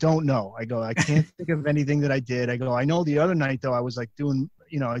don't know. I go, I can't think of anything that I did. I go, I know the other night though, I was like doing,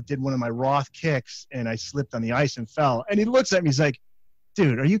 you know, I did one of my Roth kicks and I slipped on the ice and fell. And he looks at me, he's like,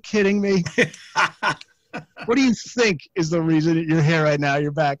 dude, are you kidding me? What do you think is the reason that you're here right now?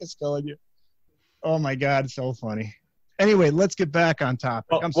 Your back is killing you. Oh my God, it's so funny. Anyway, let's get back on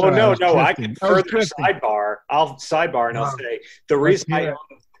topic. I'm sorry. No, I can further sidebar. I'll say the reason I own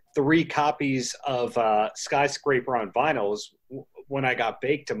 3 copies of Skyscraper on vinyl was when I got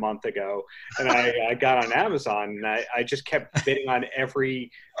baked a month ago, and I got on Amazon, and I just kept bidding on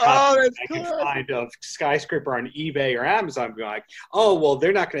every copy I could find of Skyscraper on eBay or Amazon, being like, oh, well,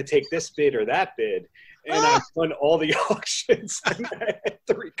 they're not going to take this bid or that bid. And I won all the auctions. And I had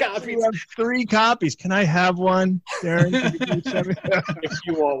 3 copies. You have 3 copies. Can I have one, Darren? If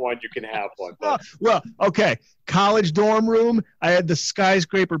you want one, you can have one. But. Well, okay. College dorm room. I had the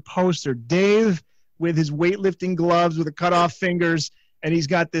Skyscraper poster. Dave with his weightlifting gloves with the cut off fingers, and he's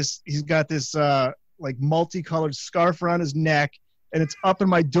got this like multicolored scarf around his neck, and it's up in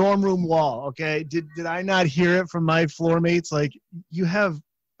my dorm room wall. Okay. Did I not hear it from my floor mates? Like, you have,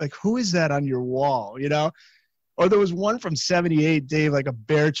 like, who is that on your wall, you know? Or there was one from 78, Dave, like a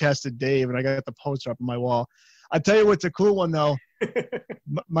bare-chested Dave, and I got the poster up on my wall. I'll tell you what's a cool one, though.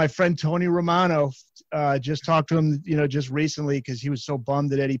 My friend Tony Romano, just talked to him, you know, just recently because he was so bummed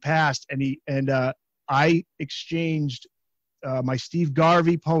that Eddie passed, and I exchanged my Steve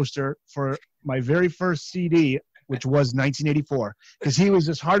Garvey poster for my very first CD, which was 1984, because he was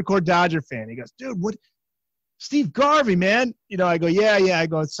this hardcore Dodger fan. He goes, dude, what? Steve Garvey, man. You know, I go, yeah. I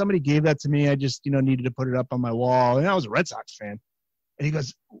go, somebody gave that to me. I just, you know, needed to put it up on my wall. And I was a Red Sox fan. And he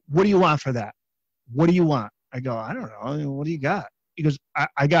goes, what do you want for that? What do you want? I go, I don't know. What do you got? He goes,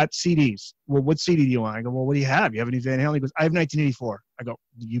 I got CDs. Well, what CD do you want? I go, well, what do you have? You have any Van Halen? He goes, I have 1984. I go,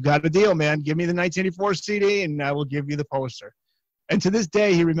 you got a deal, man. Give me the 1984 CD and I will give you the poster. And to this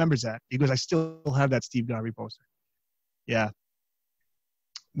day, he remembers that. He goes, I still have that Steve Garvey poster. Yeah.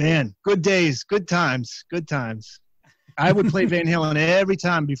 Man, good days, good times. I would play Van Halen every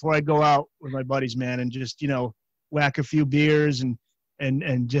time before I'd go out with my buddies, man, and just, you know, whack a few beers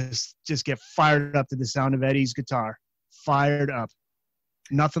and just get fired up to the sound of Eddie's guitar. Fired up.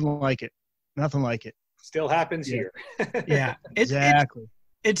 Nothing like it. Still happens here. Yeah. Exactly.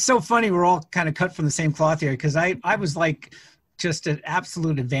 It's so funny. We're all kind of cut from the same cloth here, because I was like just an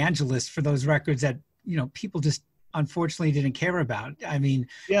absolute evangelist for those records at people just unfortunately didn't care about. I mean,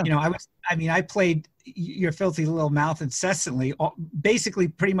 Yeah. I played Your Filthy Little Mouth incessantly, basically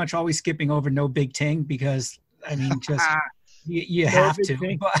pretty much always skipping over No Big Ting because, I mean, just you No have Big to.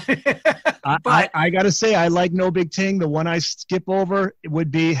 Ting. But I got to say, I like No Big Ting. The one I skip over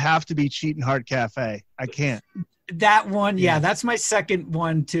would have to be Cheatin' Heart Cafe. I can't. That one, yeah, that's my second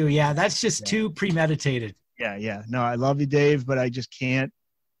one too. Yeah, that's just too premeditated. Yeah. No, I love you, Dave, but I just can't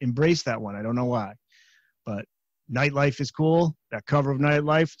embrace that one. I don't know why. But Nightlife is cool. That cover of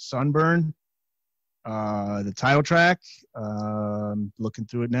Nightlife, Sunburn, the title track. Looking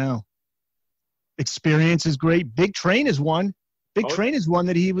through it now. Experience is great. Big Train is one. Train is one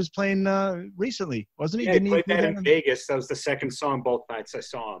that he was playing recently, wasn't he? Yeah, he played that in Vegas. That was the second song both nights I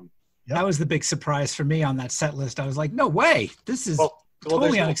saw him. Yep. That was the big surprise for me on that set list. I was like, no way. This is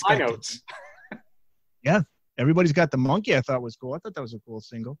totally unexpected. Yeah. Everybody's Got the Monkey, I thought was cool. I thought that was a cool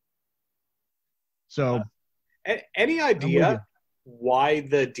single. So, any idea why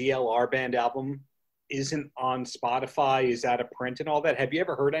the DLR band album isn't on Spotify, is out of print and all that? Have you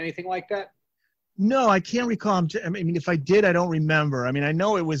ever heard anything like that? No, I can't recall. I mean, if I did, I don't remember. I mean, I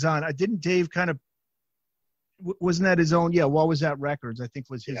know it was on. Didn't Dave kind of, wasn't that his own? Yeah, What Was That Records, I think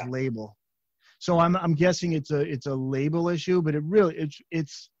was his label. So I'm guessing it's a label issue, but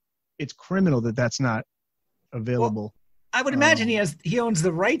it's criminal that that's not available. Well, I would imagine he owns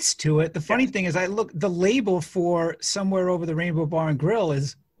the rights to it. The funny thing is, the label for Somewhere Over the Rainbow Bar and Grill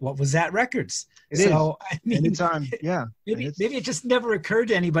is What Was That Records. I mean, and it's on. Yeah, maybe it just never occurred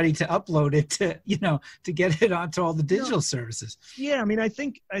to anybody to upload it to get it onto all the digital services. Yeah, I mean, I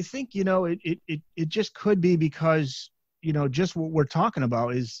think it just could be because just what we're talking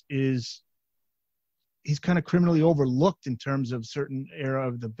about is he's kind of criminally overlooked in terms of certain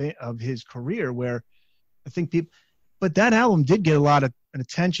era of his career where I think people. But that album did get a lot of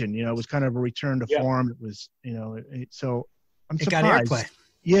attention. It was kind of a return to form. It was, so I'm surprised. It got airplay.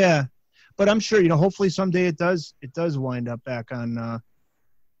 Yeah, but I'm sure, hopefully someday it does wind up back on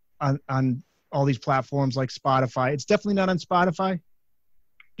all these platforms like Spotify. It's definitely not on Spotify.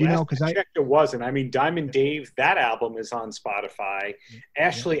 Because I checked, it wasn't. I mean, Diamond Dave, that album is on Spotify.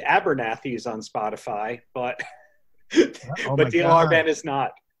 Ashley Abernathy is on Spotify, but DLR band is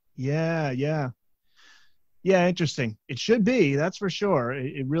not. Yeah, interesting. It should be. That's for sure.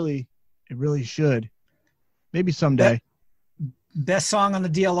 It really should. Maybe someday. Best song on the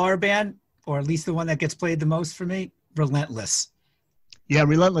DLR band, or at least the one that gets played the most for me, Relentless. Yeah,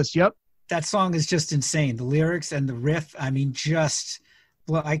 Relentless. Yep. That song is just insane. The lyrics and the riff. I mean,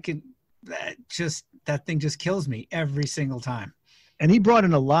 that thing just kills me every single time. And he brought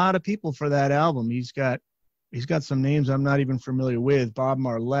in a lot of people for that album. He's got some names I'm not even familiar with. Bob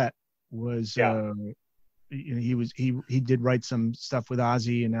Marlette was. He did write some stuff with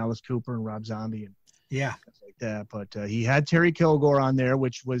Ozzy and Alice Cooper and Rob Zombie and stuff like that. But he had Terry Kilgore on there,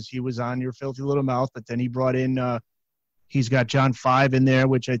 he was on Your Filthy Little Mouth. But then he brought in he's got John Five in there,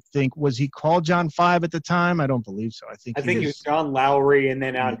 which I think was he called John Five at the time. I don't believe so. I think he was John Lowry, and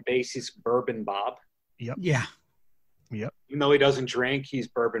then on bass he's Bourbon Bob. Yep. Yeah. Yep. Even though he doesn't drink, he's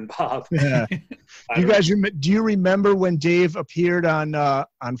Bourbon Bob. Yeah. Do you remember when Dave appeared on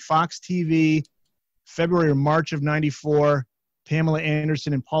Fox TV? February or March of '94, Pamela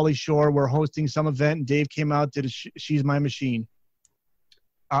Anderson and Pauly Shore were hosting some event, and Dave came out, did a She's My Machine.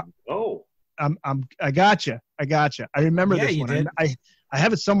 I gotcha. I remember this one. Did. I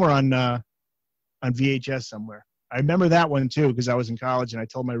have it somewhere on VHS somewhere. I remember that one too because I was in college and I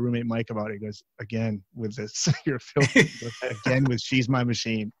told my roommate Mike about it. He goes, again with this, you're filthy. Again with She's My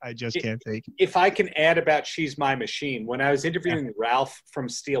Machine. I just can't take it. If I can add about She's My Machine, when I was interviewing Ralph from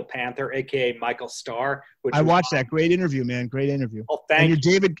Steel Panther, aka Michael Starr, I watched that. Great interview, man. Great interview. Oh, thank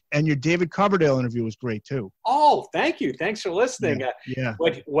you. And your David Coverdale interview was great too. Oh, thank you. Thanks for listening. Yeah.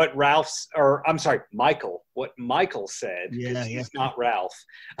 What Michael said, because he's not Ralph.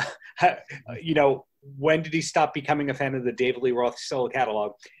 When did he stop becoming a fan of the David Lee Roth solo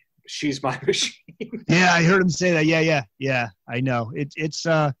catalog? She's My Machine. Yeah, I heard him say that. Yeah. I know. It's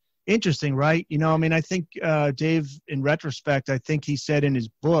interesting, right? I think Dave, in retrospect, I think he said in his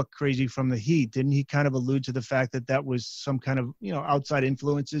book, Crazy from the Heat, didn't he kind of allude to the fact that was some kind of, outside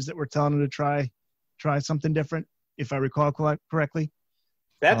influences that were telling him to try something different, if I recall correctly?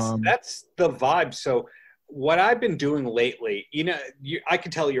 That's the vibe. So what I've been doing lately, I can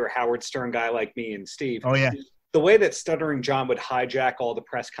tell you're a Howard Stern guy like me and Steve. Oh, yeah. The way that Stuttering John would hijack all the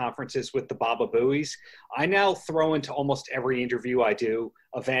press conferences with the Baba Booies, I now throw into almost every interview I do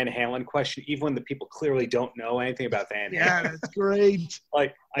a Van Halen question, even when the people clearly don't know anything about Van Halen. Yeah, that's great.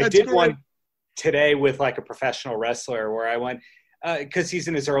 I did one today with a professional wrestler where I went, because he's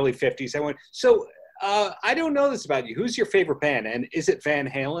in his early 50s, I went, so I don't know this about you. Who's your favorite band? And is it Van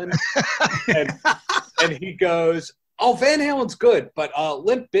Halen? and he goes, oh, Van Halen's good, but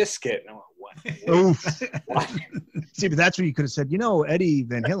Limp Bizkit. And I went, what? Oof. What? See, but that's what you could have said. Eddie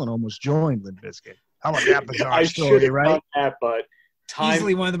Van Halen almost joined Limp Bizkit. How about that bizarre story, right? Done that, but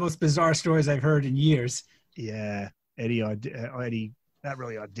easily one of the most bizarre stories I've heard in years. Yeah, Eddie not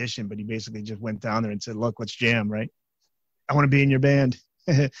really auditioned, but he basically just went down there and said, look, let's jam, right? I want to be in your band.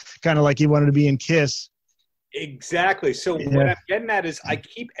 Kind of like he wanted to be in Kiss. Exactly. So what I'm getting at is I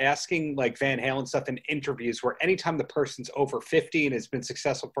keep asking like Van Halen stuff in interviews where anytime the person's over 50 and has been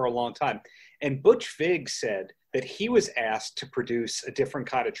successful for a long time. And Butch Vig said that he was asked to produce A Different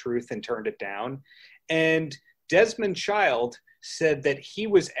Kind of Truth and turned it down. And Desmond Child said that he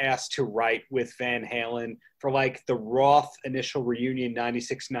was asked to write with Van Halen for like the Roth initial reunion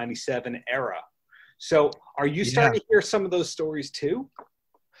 96, 97 era. So are you starting to hear some of those stories too?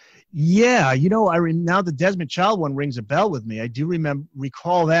 Yeah, now the Desmond Child one rings a bell with me. I do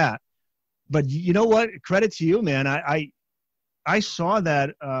recall that. But you know what? Credit to you, man. I saw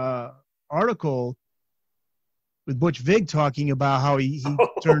that article with Butch Vig talking about how he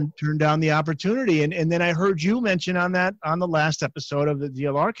turned down the opportunity, and then I heard you mention on the last episode of the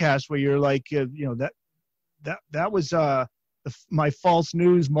DLR cast where you're like, that was my false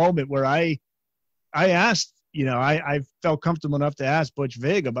news moment where I asked. I felt comfortable enough to ask Butch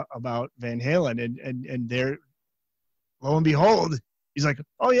Vig about Van Halen, and there, lo and behold, he's like,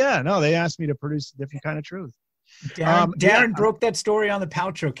 oh yeah, no, they asked me to produce A Different Kind of Truth. Darren broke that story on the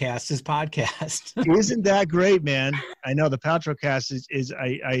Paltrocast, his podcast. Isn't that great, man? I know the Paltrocast is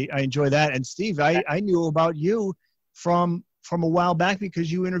I enjoy that. And Steve, I knew about you from a while back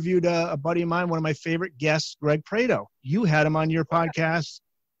because you interviewed a buddy of mine, one of my favorite guests, Greg Prado. You had him on your podcast,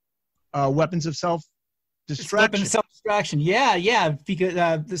 Weapons of Self-Distraction. Yeah.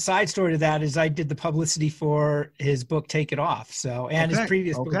 Because the side story to that is I did the publicity for his book, Take It Off. So, and his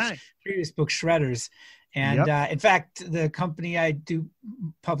previous book, Shredders. And in fact, the company I do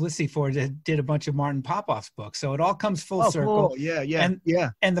publicity for did a bunch of Martin Popoff's books. So it all comes full circle. Cool.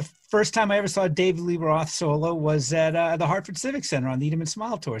 Yeah. And the first time I ever saw David Lee Roth solo was at the Hartford Civic Center on the Eat 'em and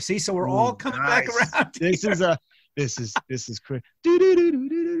Smile tour. See, so we're all coming back around. This is crazy.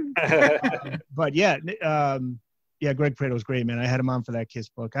 But Greg Prado's great, man. I had him on for that Kiss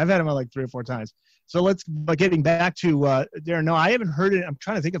book. I've had him on like 3 or 4 times. So getting back to Darren. No, I haven't heard it. I'm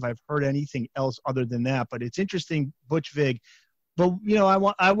trying to think if I've heard anything else other than that. But it's interesting, Butch Vig. But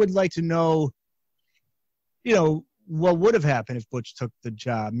I would like to know, what would have happened if Butch took the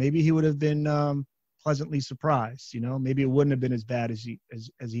job. Maybe he would have been pleasantly surprised. Maybe it wouldn't have been as bad as he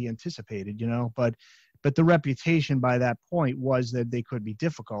anticipated. But the reputation by that point was that they could be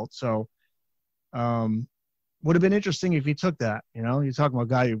difficult. So would have been interesting if he took that. You're talking about a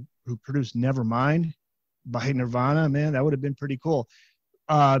guy who produced Nevermind by Nirvana. Man, that would have been pretty cool.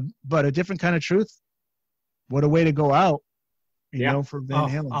 But A Different Kind of Truth, what a way to go out, for Van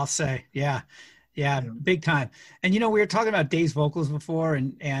Halen. I'll say, yeah, big time. And, we were talking about Dave's vocals before,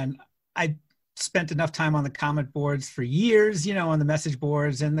 and I spent enough time on the comment boards for years, on the message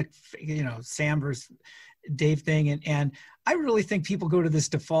boards and the, Sam versus Dave thing. And I really think people go to this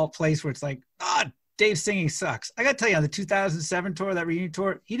default place where it's like, Dave's singing sucks. I got to tell you, on the 2007 tour, that reunion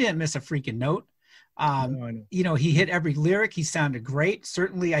tour, he didn't miss a freaking note. He hit every lyric. He sounded great.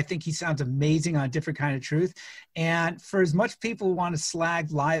 Certainly, I think he sounds amazing on A Different Kind of Truth. And for as much people want to slag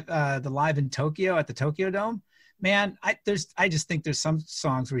the live in Tokyo at the Tokyo Dome, man, I just think there's some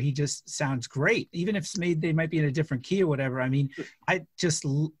songs where he just sounds great, even if they might be in a different key or whatever. I mean, I just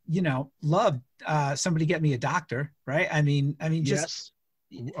love Somebody Get Me a Doctor, right? I mean, just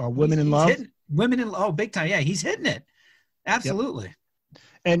Women in Love. Women in Love, big time. Yeah, he's hitting it. Absolutely.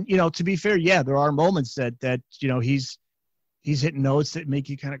 Yep. And to be fair, there are moments that he's hitting notes that make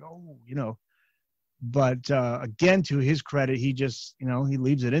you kind of go, But again, to his credit, he just he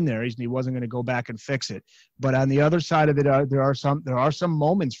leaves it in there. He wasn't going to go back and fix it. But on the other side of it, there are some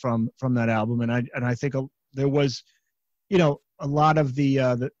moments from that album, and I think there was a lot of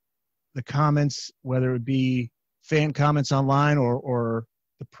the comments, whether it be fan comments online or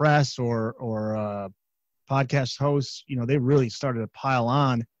the press or podcast hosts, they really started to pile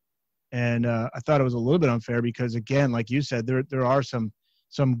on, and I thought it was a little bit unfair because, again, like you said, there are some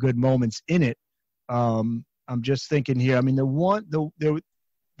good moments in it. I'm just thinking here. I mean, the one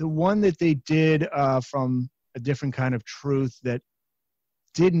that they did from A Different Kind of Truth that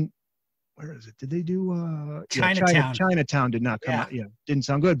didn't. Where is it? Did they do Chinatown? Chinatown did not come out. Didn't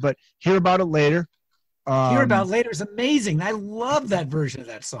sound good. But Hear About It Later. Hear About It Later is amazing. I love that version of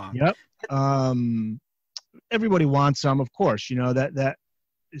that song. Yep. Everybody Wants Some, of course. That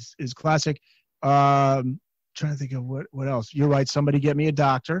is classic. Trying to think of what else. You're right. Somebody Get Me a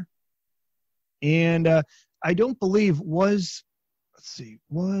Doctor. And I don't believe was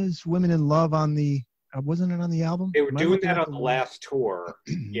Women in Love on the, wasn't it on the album? They were doing that on the last tour.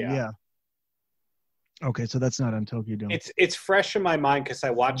 Yeah. Okay, so that's not on Tokyo Dome. It's fresh in my mind because I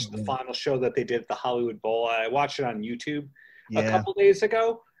watched the final show that they did at the Hollywood Bowl. I watched it on YouTube a couple days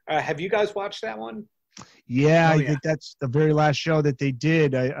ago. Have you guys watched that one? Yeah, I think that's the very last show that they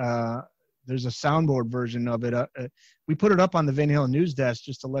did. There's a soundboard version of it. We put it up on the Van Halen News Desk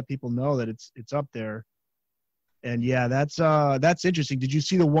just to let people know that it's up there. And yeah, that's interesting. Did you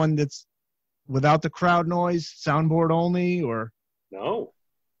see the one that's without the crowd noise, soundboard only, or no?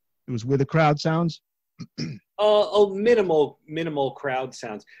 It was with the crowd sounds. Minimal crowd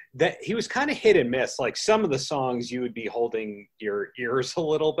sounds. That he was kind of hit and miss. Like some of the songs, you would be holding your ears a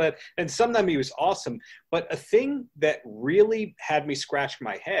little bit, and some of them he was awesome. But a thing that really had me scratch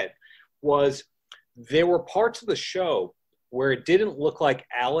my head was there were parts of the show where it didn't look like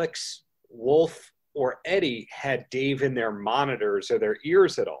Alex, Wolf, or Eddie had Dave in their monitors or their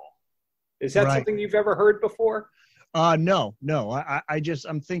ears at all. Is that something you've ever heard before? No.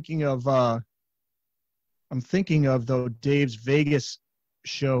 I'm thinking of though Dave's Vegas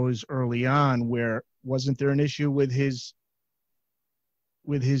shows early on where wasn't there an issue with his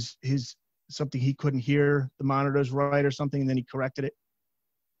something he couldn't hear the monitors right or something, and then he corrected it.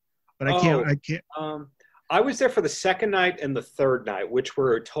 But I can't. I was there for the second night and the third night, which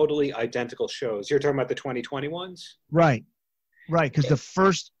were totally identical shows. You're talking about the 2020 ones? Right. Because the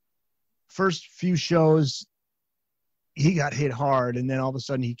first few shows, he got hit hard, and then all of a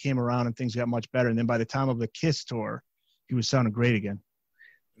sudden he came around and things got much better. And then by the time of the Kiss tour, he was sounding great again.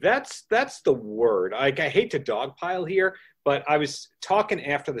 That's the word. I hate to dogpile here, but I was talking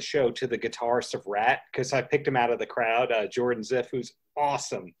after the show to the guitarist of Rat because I picked him out of the crowd, Jordan Ziff, who's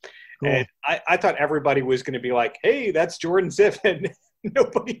awesome. Cool. And I thought everybody was going to be like, hey, that's Jordan Ziff, and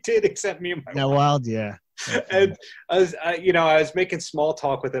nobody did except me and my wife. Wild, yeah. And I was making small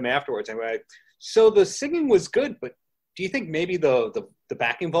talk with him afterwards. I'm like, so the singing was good, but do you think maybe the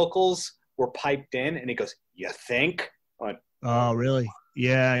backing vocals were piped in? And he goes, you think? Oh, really?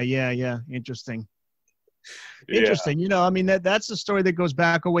 Yeah. Interesting. Yeah. I mean, that's the story that goes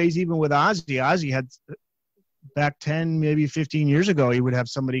back a ways even with Ozzy. Ozzy had back 10, maybe 15 years ago, he would have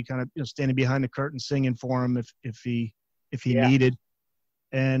somebody kind of standing behind the curtain singing for him if he needed.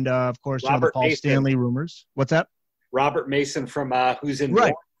 And of course, the Paul Mason. Stanley rumors. What's that? Robert Mason from who's in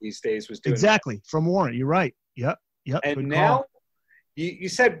Warrant these days was doing exactly that. From Warrant. You're right. Yep. And now you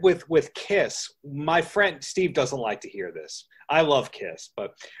said with Kiss, my friend Steve doesn't like to hear this. I love Kiss,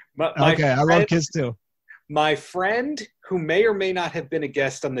 but I love Kiss too. My friend, who may or may not have been a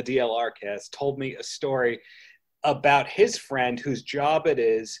guest on the DLR cast, told me a story about his friend whose job it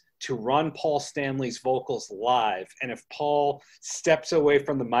is to run Paul Stanley's vocals live, and if Paul steps away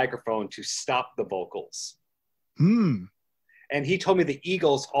from the microphone, to stop the vocals. And he told me the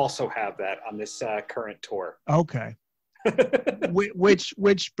Eagles also have that on this current tour. Okay.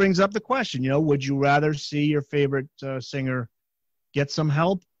 which brings up the question, would you rather see your favorite singer get some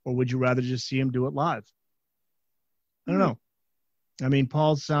help, or would you rather just see him do it live? I don't know. I mean,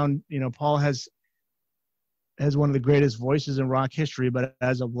 Paul has one of the greatest voices in rock history, but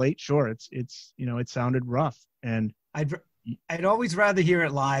as of late, sure, it sounded rough. And I'd always rather hear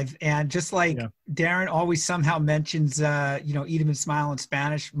it live. And just like Darren always somehow mentions, Eat 'em and Smile in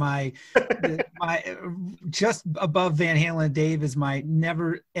Spanish, my just above Van Halen and Dave is my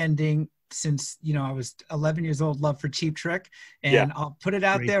never ending, since, I was 11 years old, love for Cheap Trick. And I'll put it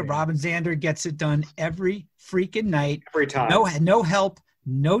out great there. Band. Robin Zander gets it done every freaking night. Every time. No help.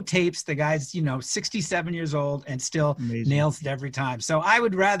 No tapes. The guy's, 67 years old and still nails it every time. So I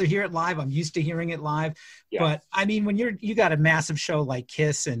would rather hear it live. I'm used to hearing it live. Yeah. But I mean, when you got a massive show like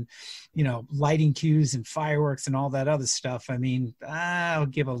Kiss and, lighting cues and fireworks and all that other stuff, I mean, I'll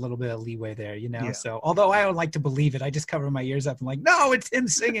give a little bit of leeway there, Yeah. So although I don't like to believe it, I just cover my ears up and like, no, it's him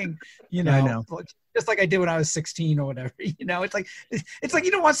singing, I know. Just like I did when I was 16 or whatever, it's like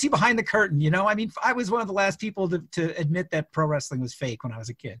you don't want to see behind the curtain, I mean, I was one of the last people to admit that pro wrestling was fake when I was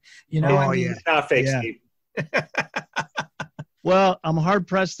a kid, It's not fake, Steve. Well, I'm hard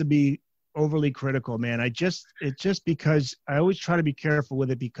pressed to be overly critical, man. It's just because I always try to be careful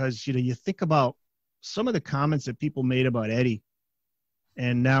with it, because, you think about some of the comments that people made about Eddie,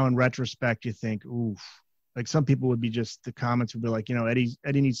 and now in retrospect, you think, oof. Like some people would be just, the comments would be like, Eddie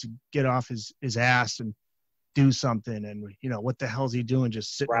needs to get off his ass and do something. And, what the hell's he doing?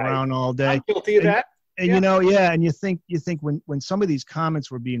 Just sitting around all day. I'm guilty of that. And, and you think when some of these comments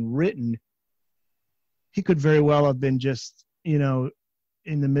were being written, he could very well have been just,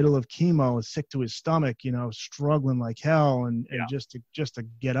 in the middle of chemo, sick to his stomach, struggling like hell, and just to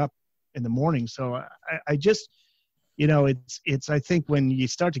get up in the morning. So I just, it's I think when you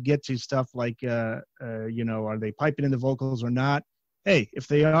start to get to stuff like, are they piping in the vocals or not? Hey, if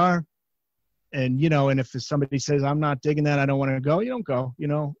they are, and if somebody says I'm not digging that, I don't want to go, you don't go.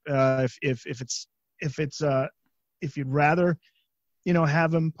 If you'd rather,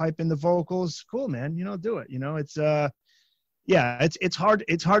 have them pipe in the vocals, cool, man. Do it. It's hard.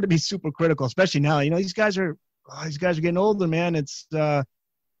 It's hard to be super critical, especially now. These guys are getting older, man. It's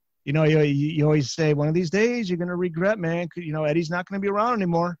you always say one of these days you're gonna regret, man. Eddie's not gonna be around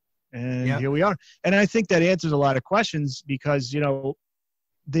anymore, and here we are. And I think that answers a lot of questions because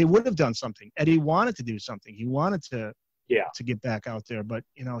they would have done something. Eddie wanted to do something. He wanted to get back out there, but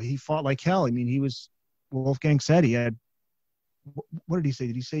he fought like hell. I mean, Wolfgang said he had. What did he say?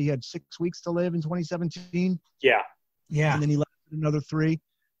 Did he say he had 6 weeks to live in 2017? Yeah. And then he left another 3.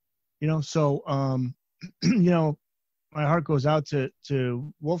 So my heart goes out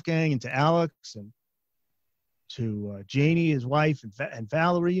to Wolfgang and to Alex and to Janie, his wife, and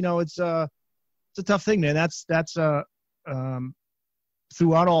Valerie. It's a tough thing, man. That's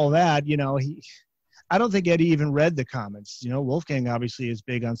throughout all that, I don't think Eddie even read the comments. Wolfgang obviously is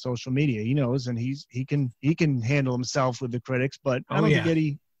big on social media. He knows, and he can handle himself with the critics. But I don't think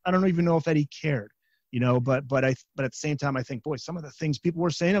Eddie. I don't even know if Eddie cared. But at the same time, I think, boy, some of the things people were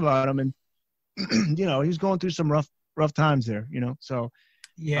saying about him, and he was going through some rough times there. So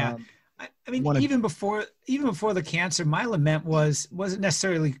yeah. I mean, even before the cancer, my lament wasn't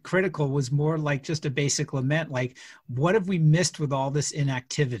necessarily critical, was more like just a basic lament. Like, what have we missed with all this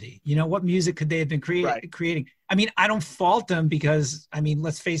inactivity? What music could they have been creating? I mean, I don't fault them because, I mean,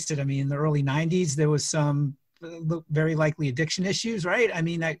 let's face it. I mean, in the early 90s, there was some very likely addiction issues, right? I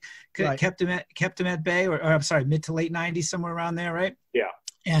mean, that kept them at bay, or I'm sorry, mid to late 90s, somewhere around there, right? Yeah.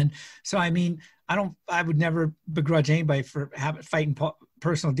 And so, I mean, I would never begrudge anybody for fighting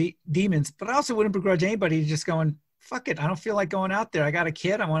personal demons, but I also wouldn't begrudge anybody just going, fuck it, I don't feel like going out there. I got a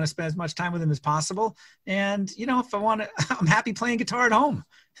kid. I want to spend as much time with him as possible. And, if I want to, I'm happy playing guitar at home,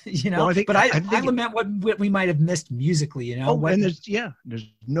 well, I lament what we might have missed musically, and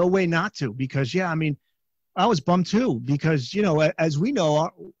there's no way not to, because, I mean, I was bummed too, because, as we know,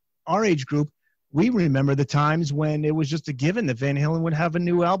 our age group, we remember the times when it was just a given that Van Halen would have a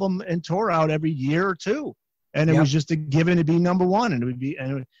new album and tour out every year or two. And it was just a given to be number one. And it would be,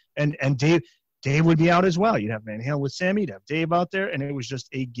 and Dave would be out as well. You'd have Van Halen with Sammy, you'd have Dave out there, and it was just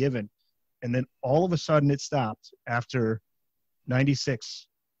a given. And then all of a sudden it stopped after 96.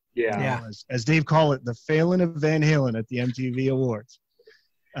 Yeah. As Dave called it, the failing of Van Halen at the MTV Awards.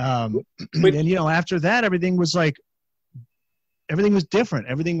 And after that, everything was different.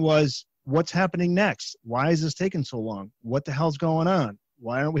 Everything was, what's happening next? Why is this taking so long? What the hell's going on?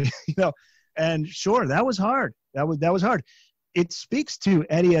 Why aren't we, and sure, that was hard. That was hard. It speaks to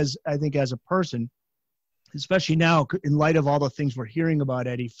Eddie as a person, especially now in light of all the things we're hearing about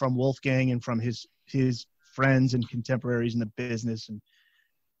Eddie from Wolfgang and from his friends and contemporaries in the business. And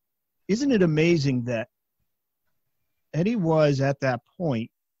isn't it amazing that Eddie was at that point,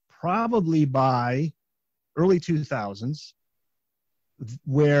 probably by early 2000s,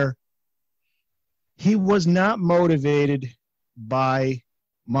 where he was not motivated by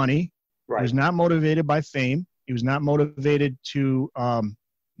money. Right. He was not motivated by fame. He was not motivated to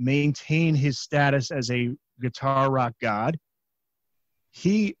maintain his status as a guitar rock god.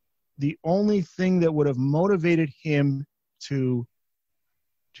 The only thing that would have motivated him to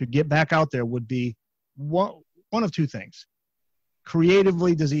get back out there would be one of two things.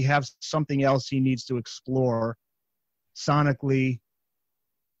 Creatively, does he have something else he needs to explore sonically,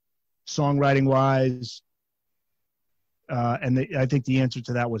 songwriting wise? I think the answer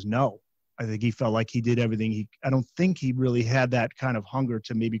to that was no. I think he felt like he did everything. I don't think he really had that kind of hunger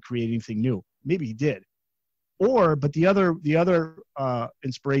to maybe create anything new. Maybe he did. But the other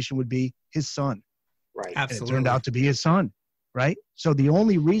inspiration would be his son. Right. Absolutely. It turned out to be his son. Right. So the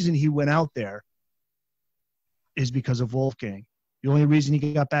only reason he went out there is because of Wolfgang. The only reason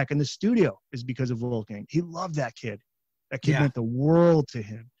he got back in the studio is because of Wolfgang. He loved that kid. That kid meant the world to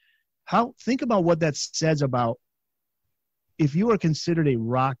him. Think about what that says about if you are considered a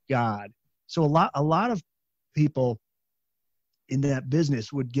rock god. So a lot of people in that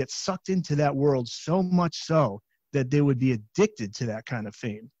business would get sucked into that world so much so that they would be addicted to that kind of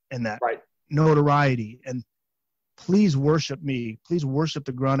fame and that notoriety. And please worship me. Please worship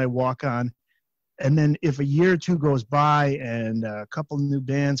the ground I walk on. And then if a year or two goes by and a couple of new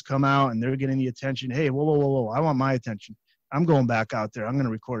bands come out and they're getting the attention, hey, whoa, I want my attention. I'm going back out there. I'm going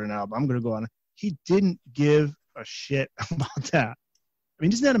to record an album. I'm going to go on. He didn't give a shit about that. I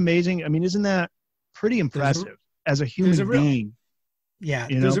mean, isn't that amazing? I mean, isn't that pretty impressive as a human being? Yeah,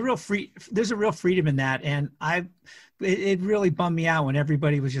 there's a real freedom in that. And it really bummed me out when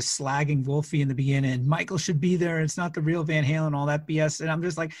everybody was just slagging Wolfie in the beginning, and Michael should be there. It's not the real Van Halen, all that BS. And I'm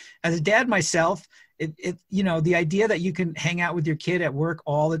just like, as a dad myself, the idea that you can hang out with your kid at work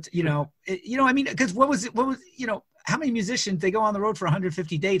I mean, because what was, how many musicians, they go on the road for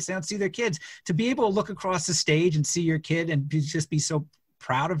 150 dates, they don't see their kids. To be able to look across the stage and see your kid and just be so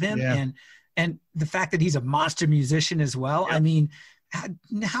proud of him. Yeah. And the fact that he's a monster musician as well. Yeah. I mean,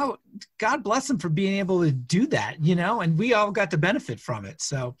 how God bless him for being able to do that, and we all got to benefit from it.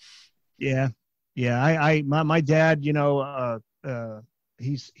 So, yeah. My dad,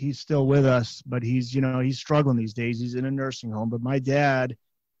 he's still with us, but he's struggling these days. He's in a nursing home, but my dad,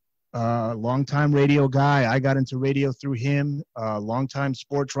 longtime radio guy. I got into radio through him, longtime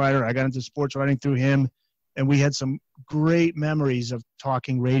sports writer. I got into sports writing through him. And we had some great memories of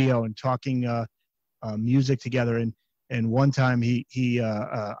talking radio and talking music together. And one time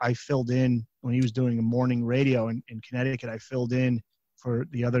I filled in when he was doing a morning radio in Connecticut. I filled in for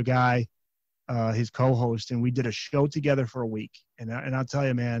the other guy, his co-host, and we did a show together for a week. And I'll tell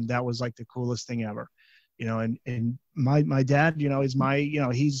you, man, that was like the coolest thing ever. And my dad,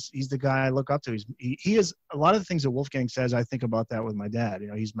 is he's the guy I look up to. He is a lot of the things that Wolfgang says. I think about that with my dad.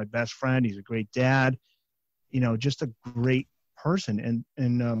 He's my best friend. He's a great dad. Just a great person,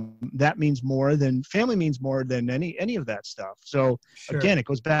 and that means more than family means more than any of that stuff. So sure. Again, it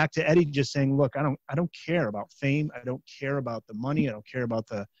goes back to Eddie just saying, look, I don't care about fame. I don't care about the money. I don't care about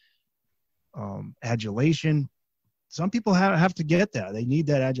the adulation. Some people have to get that. They need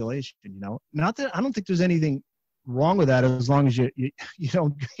that adulation. Not that I don't think there's anything wrong with that as long as you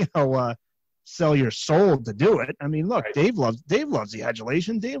don't sell your soul to do it. I mean, look, right. Dave loves the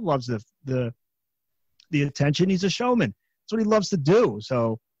adulation. Dave loves the attention. He's a showman. That's what he loves to do.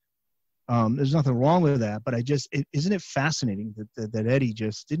 So there's nothing wrong with that. But isn't it fascinating that Eddie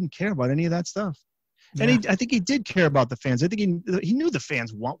just didn't care about any of that stuff? Yeah. And I think he did care about the fans. I think he knew the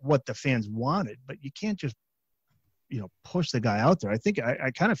fans what the fans wanted, but you can't just push the guy out there. I think I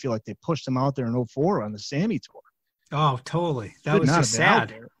kind of feel like they pushed him out there in 2004 on the Sammy tour. Oh, totally. That was just sad.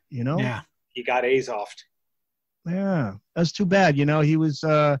 There, Yeah. He got A's-offed. Yeah, that's too bad. He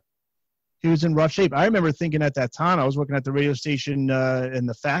was in rough shape. I remember thinking at that time, I was working at the radio station, and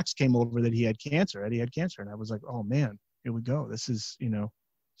the fax came over that he had cancer. Eddie had cancer, and I was like, "Oh man, here we go. This is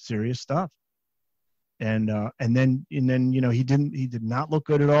serious stuff." And then he did not look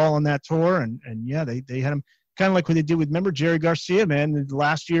good at all on that tour. And yeah, they had him kind of like what they did with, remember Jerry Garcia, man. The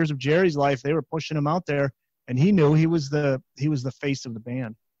last years of Jerry's life, they were pushing him out there, and he knew he was the face of the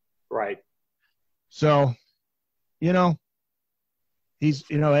band. Right. So, he's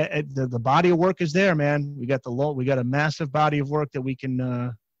the body of work is there, man. We got a massive body of work that we can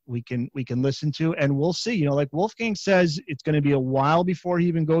listen to, and we'll see. Like Wolfgang says, it's going to be a while before he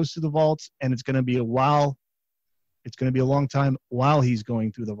even goes through the vaults, and it's going to be a while. It's going to be a long time while he's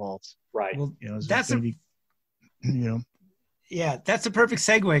going through the vaults. Right. Well, yeah, that's a perfect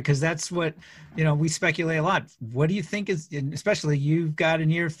segue, because that's what we speculate a lot. What do you think is, especially you've got an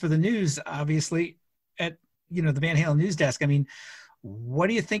ear for the news, obviously, at the Van Halen News Desk. I mean, what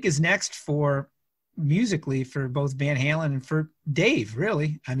do you think is next for musically for both Van Halen and for Dave,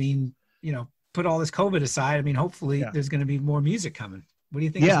 really? I mean, put all this COVID aside. I mean, hopefully there's going to be more music coming. What do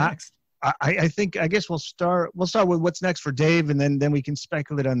you think is next? I guess we'll start with what's next for Dave, and then we can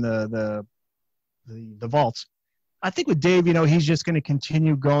speculate on the vaults. I think with Dave, he's just going to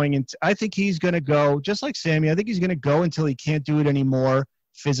continue going, and I think he's going to go just like Sammy. I think he's going to go until he can't do it anymore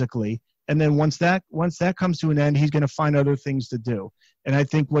physically. And then once that comes to an end, he's going to find other things to do. And I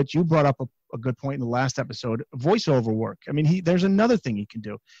think what you brought up a good point in the last episode, voiceover work. I mean, there's another thing he can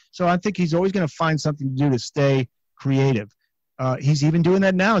do. So I think he's always going to find something to do to stay creative. He's even doing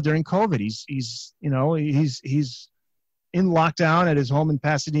that now during COVID. He's in lockdown at his home in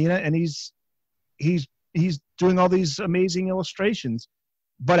Pasadena, and he's doing all these amazing illustrations.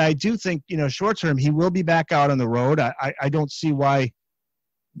 But I do think, short term, he will be back out on the road. I don't see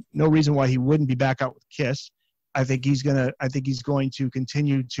no reason why he wouldn't be back out with Kiss. I think he's going to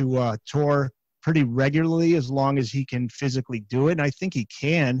continue to tour pretty regularly as long as he can physically do it. And I think he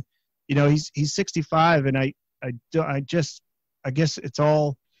can. He's 65, and I guess it's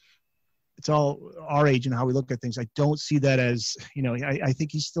all our age and how we look at things. I don't see that as, I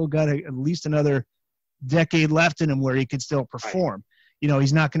think he's still got at least another decade left in him where he could still perform. Right.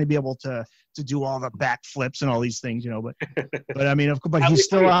 He's not going to be able to do all the backflips and all these things, but I mean, but he's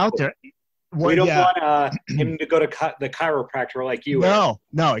still out there. We don't want him to go to the chiropractor like you.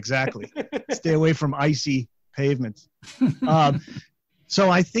 No, exactly. Stay away from icy pavements. So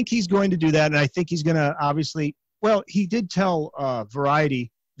I think he's going to do that, and I think he's going to obviously. Well, he did tell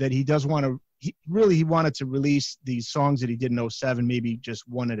Variety that he does want to. He wanted to release these songs that he did in 07, maybe just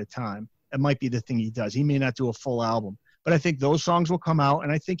one at a time. That might be the thing he does. He may not do a full album, but I think those songs will come out,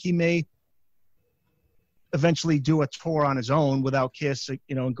 and I think he may eventually do a tour on his own without Kiss,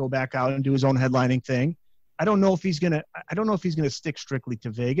 and go back out and do his own headlining thing. I don't know if he's gonna stick strictly to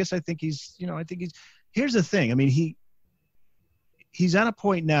Vegas. I think he's. Here's the thing. I mean, he's at a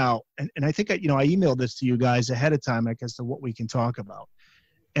point now, and I think I emailed this to you guys ahead of time, I guess, to what we can talk about.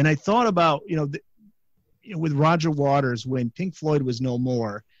 And I thought about, with Roger Waters, when Pink Floyd was no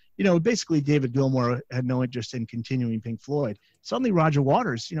more, basically David Gilmour had no interest in continuing Pink Floyd. Suddenly Roger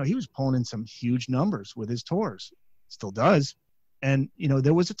Waters, he was pulling in some huge numbers with his tours. Still does. And,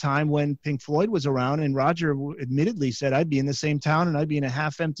 there was a time when Pink Floyd was around, and Roger admittedly said, I'd be in the same town and I'd be in a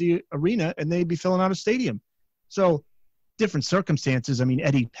half-empty arena and they'd be filling out a stadium. So different circumstances. I mean,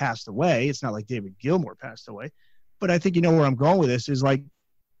 Eddie passed away. It's not like David Gilmour passed away. But I think where I'm going with this is like,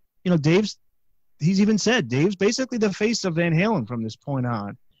 he's even said Dave's basically the face of Van Halen from this point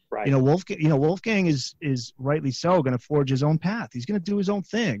on. Right. Wolfgang is rightly so going to forge his own path. He's going to do his own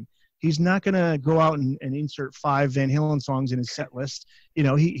thing. He's not going to go out and insert 5 Van Halen songs in his set list.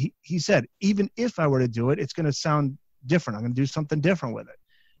 He said, even if I were to do it, it's going to sound different. I'm going to do something different with it.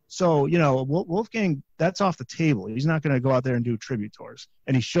 So, Wolfgang, that's off the table. He's not going to go out there and do tribute tours,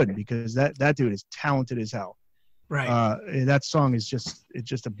 and he shouldn't, because that dude is talented as hell. Right. That song is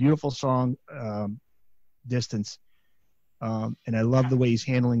just a beautiful song, Distance. And I love the way he's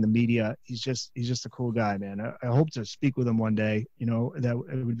handling the media. He's just a cool guy, man. I hope to speak with him one day.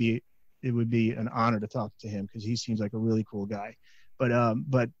 That it would be an honor to talk to him, because he seems like a really cool guy.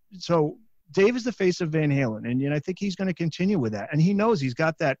 But so Dave is the face of Van Halen, and I think he's going to continue with that. And he knows he's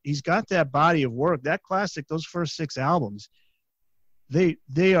got that body of work, that classic, those first 6 albums. They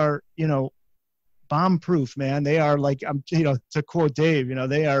are, bomb-proof, man. They are like, to quote Dave,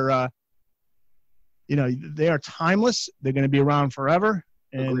 they are, they are timeless. They're going to be around forever,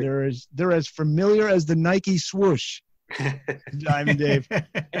 and they're as familiar as the Nike swoosh. Diamond Dave.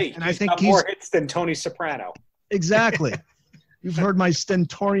 Hey, and I think got more hits than Tony Soprano. Exactly. You've heard my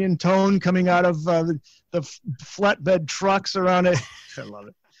stentorian tone coming out of the flatbed trucks around it. I love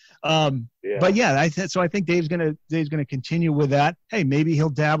it. But yeah, so I think Dave's gonna continue with that. Hey, maybe he'll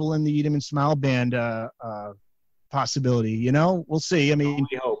dabble in the Eat 'Em and Smile band possibility. We'll see. I mean,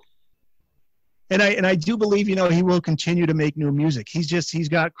 we hope. And I do believe he will continue to make new music. He's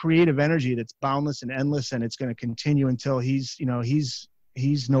got creative energy that's boundless and endless, and it's going to continue until he's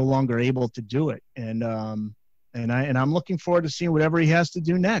no longer able to do it. And I'm looking forward to seeing whatever he has to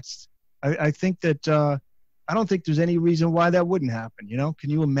do next. I think that. I don't think there's any reason why that wouldn't happen. Can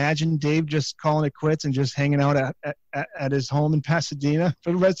you imagine Dave just calling it quits and just hanging out at his home in Pasadena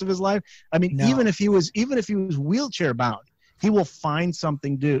for the rest of his life? I mean, No. even if he was wheelchair bound, he will find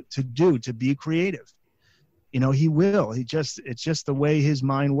something to be creative. He will. It's just the way his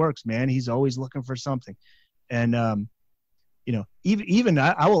mind works, man. He's always looking for something. And even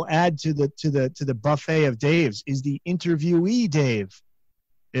I will add to the buffet of Daves is the interviewee Dave.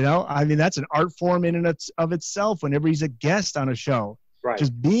 I mean, that's an art form in and of itself whenever he's a guest on a show. Right.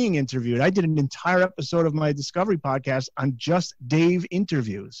 Just being interviewed. I did an entire episode of my Discovery podcast on just Dave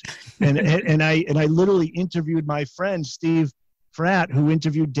interviews. And I literally interviewed my friend Steve Fratt, who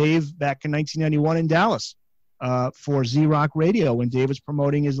interviewed Dave back in 1991 in Dallas for Z-Rock Radio when Dave was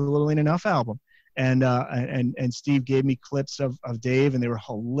promoting his Little Ain't Enough album. And Steve gave me clips of Dave, and they were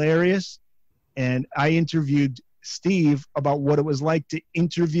hilarious. And I interviewed Steve about what it was like to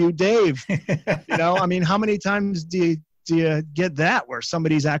interview Dave. I mean, how many times do you get that where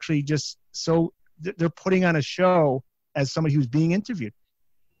somebody's actually just so they're putting on a show as somebody who's being interviewed?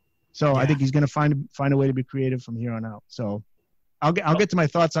 So I think he's going to find a way to be creative from here on out. So I'll get to my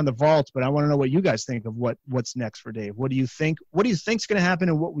thoughts on the vault, but I want to know what you guys think of what's next for Dave. What do you think? What do you think's going to happen,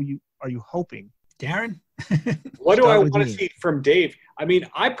 and what are you hoping? Darren? What do I want to see from Dave? I mean,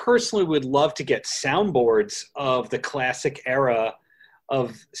 I personally would love to get soundboards of the classic era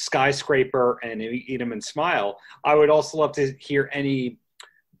of Skyscraper and Eat 'Em and Smile. I would also love to hear any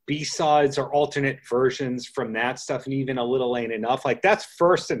B-sides or alternate versions from that stuff, and even A Little Ain't Enough. Like, that's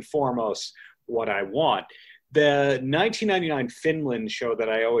first and foremost what I want. The 1999 Finland show that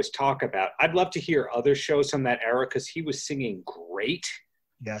I always talk about, I'd love to hear other shows from that era because he was singing great.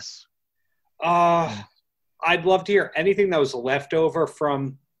 Yes. I'd love to hear anything that was left over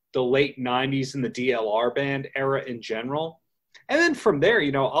from the late 90s and the DLR band era in general. And then from there,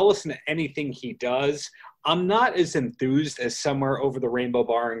 I'll listen to anything he does. I'm not as enthused as Somewhere Over the Rainbow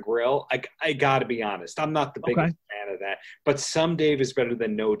Bar and Grill. I got to be honest. I'm not the biggest fan of that. But some Dave is better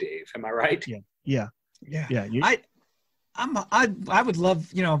than no Dave. Am I right? Yeah. I would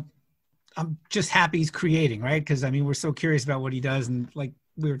love, I'm just happy he's creating, right? Because, I mean, we're so curious about what he does. And like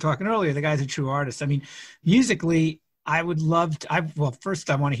we were talking earlier, the guy's a true artist. I mean, musically, I would love to, first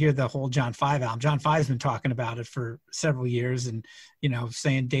I want to hear the whole John 5 album. John 5's been talking about it for several years and,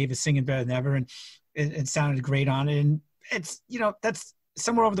 saying Dave is singing better than ever. And it sounded great on it. And it's, that's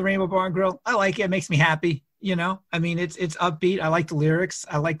Somewhere Over the Rainbow Bar and Grill. I like it. It makes me happy. I mean, it's upbeat. I like the lyrics.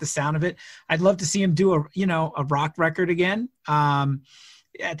 I like the sound of it. I'd love to see him do a rock record again.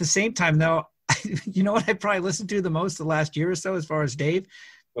 At the same time though, you know what I probably listened to the most the last year or so, as far as Dave,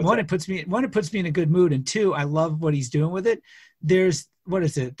 it puts me in a good mood. And two, I love what he's doing with it. There's, what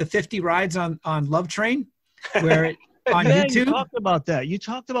is it? The 50 rides on Love Train where on YouTube. You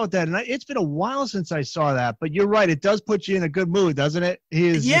talked about that. And it's been a while since I saw that, but you're right. It does put you in a good mood, doesn't it? He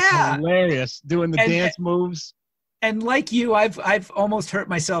is just hilarious doing the dance moves. And like you, I've almost hurt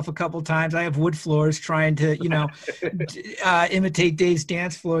myself a couple times. I have wood floors trying to, imitate Dave's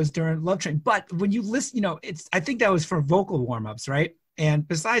dance floors during Love Train. But when you listen, I think that was for vocal warm-ups, right? And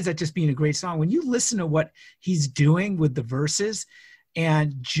besides that just being a great song, when you listen to what he's doing with the verses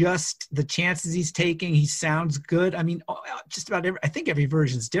and just the chances he's taking, he sounds good. I mean, just about I think every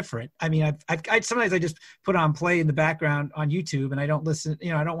version's different. I mean, I sometimes I just put on play in the background on YouTube and I don't listen,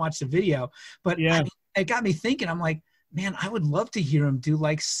 I don't watch the video, but it got me thinking. I'm like, man, I would love to hear him do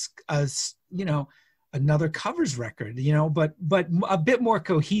like another covers record, but a bit more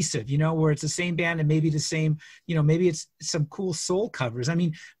cohesive, where it's the same band and maybe the same, maybe it's some cool soul covers. I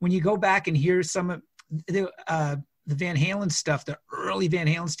mean, when you go back and hear some of the Van Halen stuff, the early Van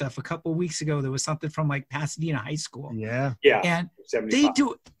Halen stuff, a couple of weeks ago, there was something from like Pasadena High School. Yeah. And 75.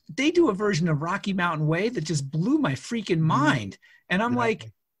 they do a version of Rocky Mountain Way that just blew my freaking mind. And I'm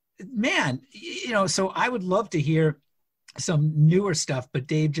like, man, so I would love to hear some newer stuff, but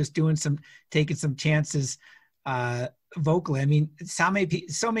Dave just taking some chances vocally. I mean, so many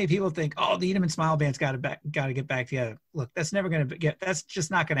people think, oh, the Edelman Smile Band's got to get back together. Look, that's just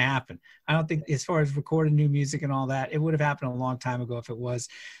not going to happen. I don't think, as far as recording new music and all that, it would have happened a long time ago if it was,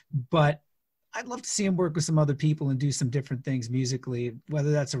 but I'd love to see him work with some other people and do some different things musically,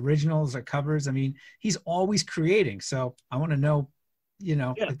 whether that's originals or covers. I mean, he's always creating. So I want to know,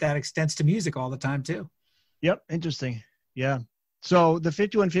 if that extends to music all the time too. Yep. Interesting. Yeah. So the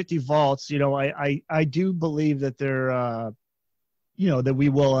 5150 vaults, I do believe that they're, that we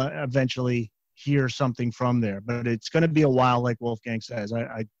will eventually hear something from there, but it's going to be a while, like Wolfgang says.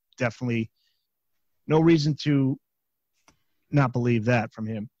 I definitely, no reason to not believe that from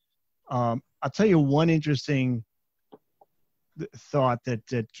him. I'll tell you one interesting thought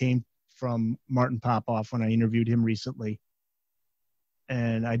that came from Martin Popoff when I interviewed him recently.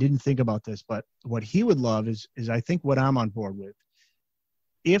 And I didn't think about this, but what he would love is I think what I'm on board with.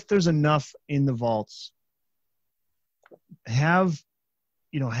 If there's enough in the vaults, have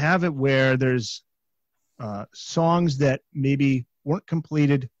it where there's songs that maybe weren't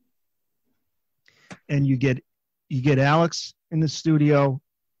completed, and you get Alex in the studio,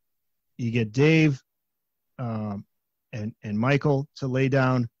 you get Dave and Michael to lay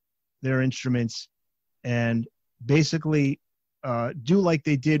down their instruments, and basically do like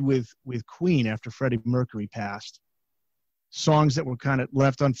they did with Queen after Freddie Mercury passed. Songs that were kind of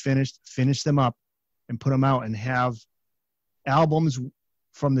left unfinished, finish them up and put them out, and have albums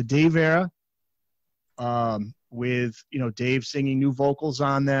from the Dave era with, Dave singing new vocals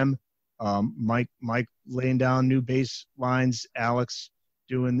on them, Mike laying down new bass lines, Alex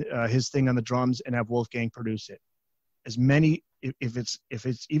doing his thing on the drums, and have Wolfgang produce it. As many, if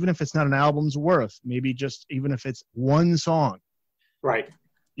it's even if it's not an album's worth, maybe just even if it's one song, right?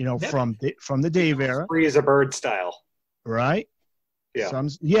 From the Dave era, Free as a Bird style. Right. Yeah.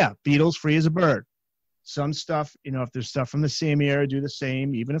 Beatles, Free as a Bird. Some stuff, if there's stuff from the Sammy era, do the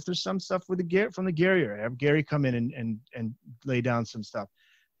same. Even if there's some stuff from the Gary era, have Gary come in and lay down some stuff.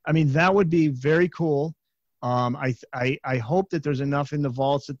 I mean, that would be very cool. I hope that there's enough in the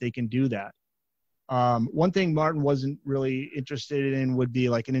vaults that they can do that. One thing Martin wasn't really interested in would be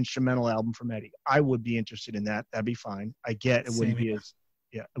like an instrumental album from Eddie. I would be interested in that. That'd be fine. I get it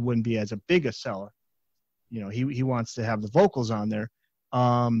wouldn't be as a big a seller. He wants to have the vocals on there.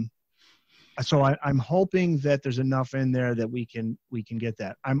 So I'm hoping that there's enough in there that we can get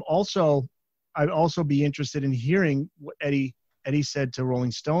that. I'd also be interested in hearing what Eddie said to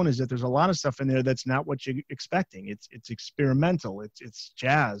Rolling Stone, is that there's a lot of stuff in there that's not what you're expecting. It's experimental. It's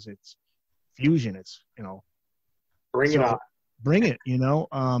jazz. It's fusion. It's, bring it on. Bring it,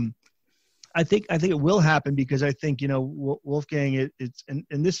 I think it will happen because I think, Wolfgang, it's and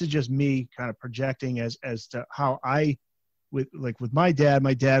this is just me kind of projecting as to how with my dad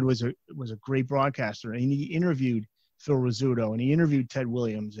was a great broadcaster, and he interviewed Phil Rizzuto, and he interviewed Ted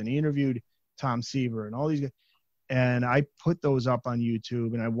Williams, and he interviewed Tom Seaver, and all these guys. And I put those up on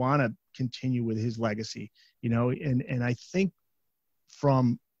YouTube, and I want to continue with his legacy, and I think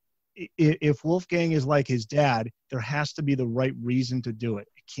if Wolfgang is like his dad, there has to be the right reason to do it.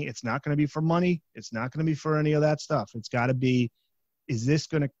 It's not going to be for money. It's not going to be for any of that stuff. It's got to be, is this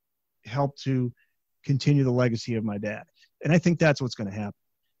going to help to continue the legacy of my dad? And I think that's what's going to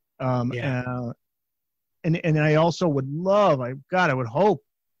happen. And I also would love, I would hope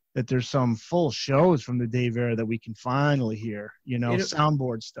that there's some full shows from the Dave era that we can finally hear,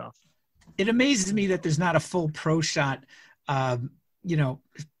 soundboard stuff. It amazes me that there's not a full pro shot,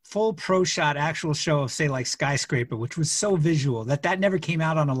 actual show of, say, like Skyscraper, which was so visual that never came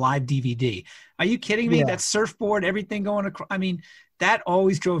out on a live DVD. Are you kidding me? Yeah. That surfboard, everything going across. I mean, that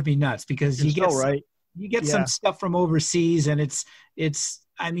always drove me nuts because you get some stuff from overseas, and it's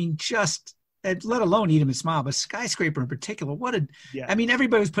just, let alone Eat 'Em and Smile, but Skyscraper in particular.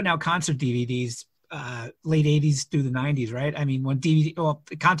 Everybody was putting out concert DVDs, late 80s through the 90s, right? I mean, when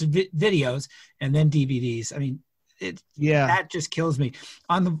concert videos and then DVDs. I mean, that just kills me.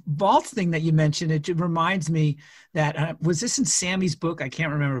 On the vaults thing that you mentioned, it reminds me that was this in Sammy's book? I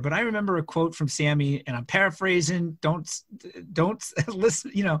can't remember, but I remember a quote from Sammy, and I'm paraphrasing. Don't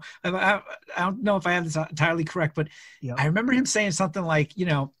listen. I don't know if I have this entirely correct, but I remember him saying something like,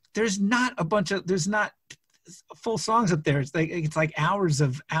 there's not full songs up there. It's like hours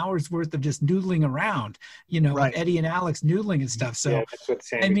worth of just noodling around, right. Eddie and Alex noodling and stuff. So that's what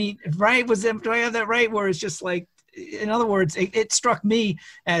Sammy, I mean, right? Do I have that right? Where it's just like, in other words, it struck me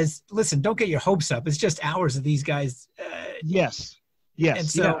as, listen, don't get your hopes up. It's just hours of these guys. Yes. And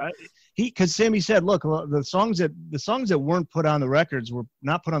so because Sammy said, look, the songs that weren't put on the records were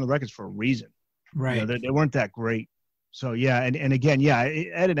not put on the records for a reason. Right. They weren't that great. So yeah, and again,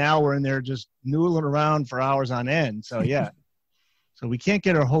 Ed and Al were in there just noodling around for hours on end. So yeah, so we can't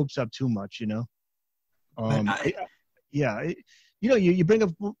get our hopes up too much, You bring up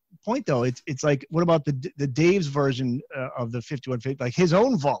a point though. It's like, what about the Dave's version of the 51, like his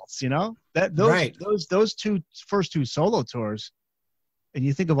own vaults? Those first two solo tours, and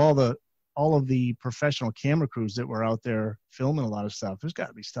you think of all of the professional camera crews that were out there filming a lot of stuff. There's got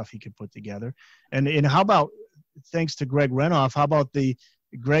to be stuff he could put together. And how about, thanks to Greg Renoff, how about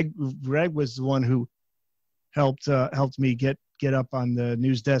Greg was the one who helped me get up on the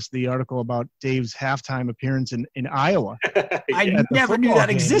news desk the article about Dave's halftime appearance in Iowa. I never knew that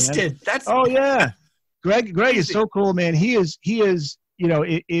existed. Yeah. Greg is so cool, man. He is,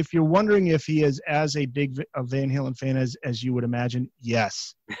 if you're wondering if he is as a big a Van Halen fan as you would imagine,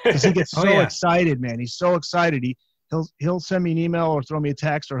 yes. Because he gets so excited, man. He's so excited. He'll send me an email or throw me a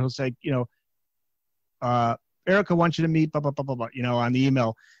text, or he'll say, Erica wants you to meet, blah, blah, blah, blah, blah, on the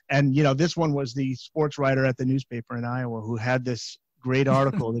email. And, this one was the sports writer at the newspaper in Iowa who had this great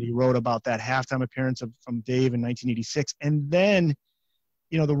article that he wrote about that halftime appearance from Dave in 1986. And then,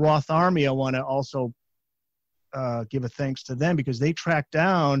 the Roth Army, I want to also give a thanks to them, because they tracked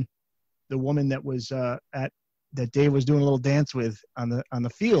down the woman that was that Dave was doing a little dance with on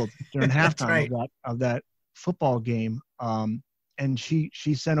the field during halftime of that football game. And she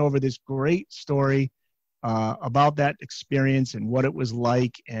sent over this great story about that experience and what it was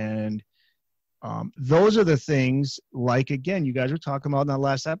like. And those are the things, like, again, you guys were talking about in that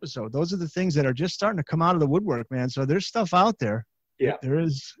last episode, those are the things that are just starting to come out of the woodwork, man. So there's stuff out there. Yeah. There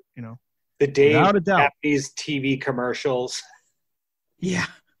is, the Dave doubt. Happy's TV commercials. Yeah.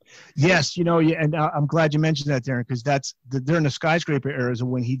 Yes. And I'm glad you mentioned that, Darren, because that's during the Skyscraper eras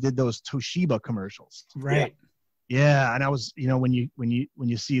when he did those Toshiba commercials. Right. Yeah. And I was, when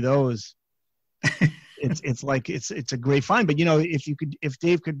you see those, it's like it's a great find. But if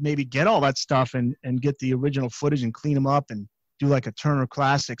Dave could maybe get all that stuff and get the original footage and clean them up and do like a Turner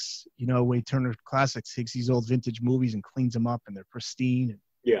Classics, way Turner Classics takes these old vintage movies and cleans them up and they're pristine.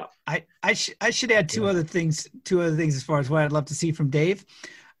 Yeah. I should add two other things as far as what I'd love to see from Dave.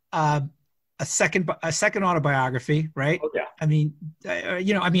 A second autobiography, right? Oh, yeah. I mean,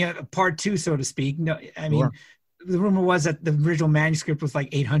 a part two, so to speak. No, I mean. Sure. The rumor was that the original manuscript was like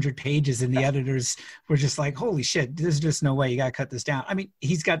 800 pages and the editors were just like, holy shit, there's just no way, you got to cut this down. I mean,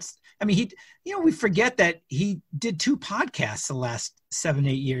 we forget that he did 2 podcasts the last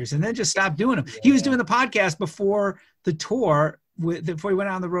 7-8 years and then just stopped doing them. Yeah. He was doing the podcast before the tour, before he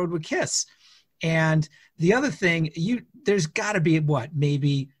went on the road with Kiss. And the other thing, there's got to be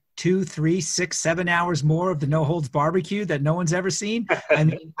maybe 2, 3, 6, 7 hours more of the No Holds Barbecue that no one's ever seen. I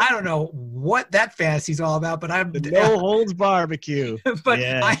mean, I don't know what that fantasy's all about, but I'm The No Holds Barbecue. but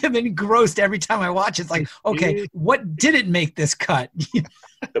Yeah. I am engrossed every time I watch it. It's like, okay, what didn't make this cut?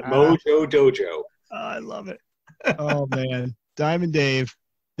 The Mojo Dojo. I love it. Oh man, Diamond Dave.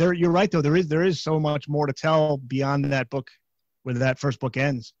 You're right though. There is so much more to tell beyond that book, where that first book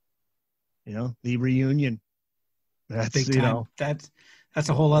ends. You know, the reunion. That's Big time. You know, that's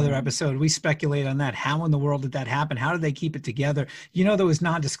a whole other episode. We speculate on that. How in the world did that happen? How did they keep it together? You know, there was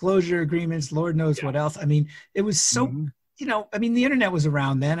non-disclosure agreements. Lord knows what else. I mean, it was so. You know, I mean, the internet was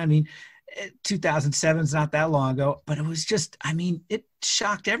around then. I mean, 2007 is not that long ago, but it was just. I mean, it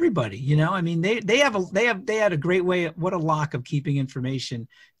shocked everybody. You know, I mean, they had a great way. What a lock of keeping information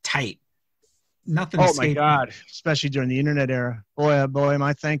tight. Nothing. Oh my God! Especially during the internet era. Boy, am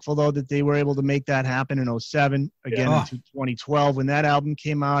I thankful though that they were able to make that happen in 2007. Again, in 2012 when that album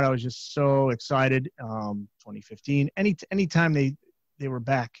came out, I was just so excited. 2015. Anytime they were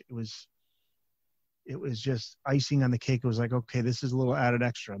back, it was just icing on the cake. It was like, okay, this is a little added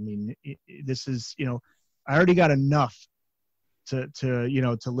extra. I mean, this is, you know, I already got enough to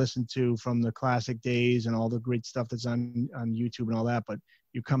listen to from the classic days and all the great stuff that's on YouTube and all that, but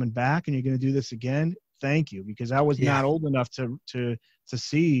you're coming back and you're going to do this again. Thank you. Because I was not old enough to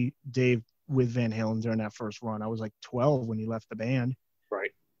see Dave with Van Halen during that first run. I was like 12 when he left the band.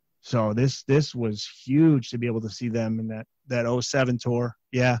 Right. So this was huge to be able to see them in that 07 tour.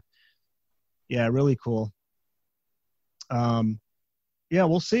 Yeah. Yeah. Really cool. Yeah,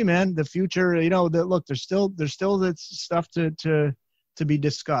 we'll see, man. The future, you know, look, there's still that stuff to be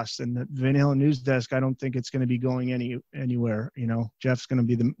discussed, and the Van Halen News Desk, I don't think it's going to be going anywhere. You know, Jeff's going to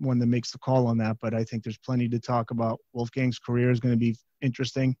be the one that makes the call on that, but I think there's plenty to talk about. Wolfgang's career is going to be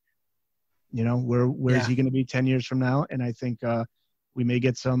interesting. You know, where is he going to be 10 years from now? And I think we may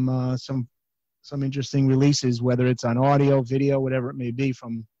get some interesting releases, whether it's on audio, video, whatever it may be,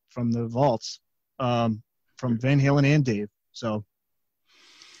 from the vaults, from Van Halen and Dave. So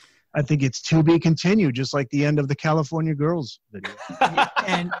I think it's to be continued, just like the end of the California Girls video.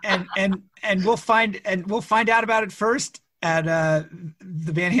 and we'll find out about it first at the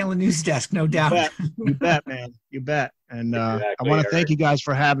Van Halen News Desk, no doubt. You bet, man. You bet. And exactly, I want to thank you guys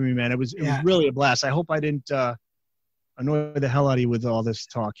for having me, man. It was really a blast. I hope I didn't annoy the hell out of you with all this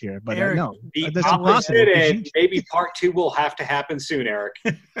talk here, but Eric, no, that's opposite, and maybe part 2 will have to happen soon, Eric.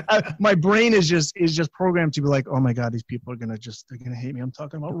 My brain is just programmed to be like, oh my God, these people are gonna hate me. I'm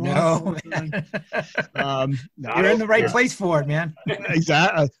talking about Roth. No, you're in the right place for it, man.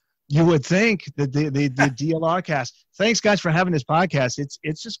 Exactly. You would think that the DLR cast. Thanks, guys, for having this podcast.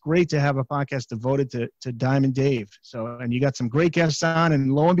 It's just great to have a podcast devoted to Diamond Dave. So, and you got some great guests on,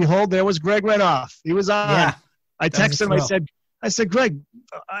 and lo and behold, there was Greg Renoff. He was on. Yeah. I texted him. I said, Greg,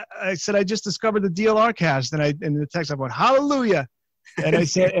 I said, I just discovered the DLR cast. And in the text, I went, hallelujah. And I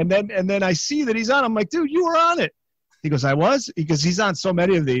said, and then I see that he's on. I'm like, dude, you were on it. He goes, I was? Because he's on so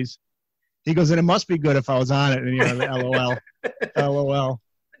many of these. He goes, and it must be good if I was on it. And you know, LOL.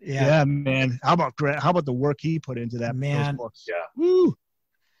 Yeah, man. How about Greg? How about the work he put into that? Man. Those books? Yeah. Woo.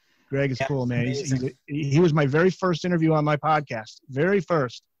 Greg is cool, man. He was my very first interview on my podcast. Very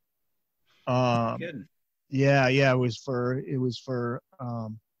first. Good. Yeah. It was for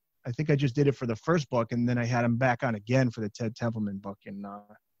I think I just did it for the first book, and then I had him back on again for the Ted Templeman book. And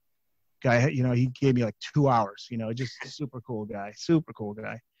guy, you know, he gave me like 2 hours, you know, just super cool guy.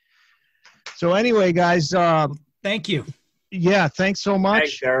 So anyway, guys, thank you. Yeah, thanks so much.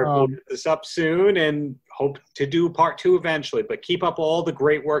 Thanks, Eric. We'll get this up soon and hope to do part 2 eventually, but keep up all the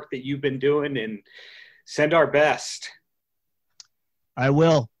great work that you've been doing and send our best. I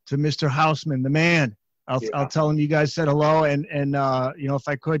will, to Mr. Houseman, the man. I'll tell him you guys said hello, and you know, if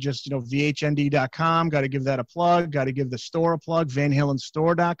I could just, you know, vhnd.com, got to give that a plug, got to give the store a plug,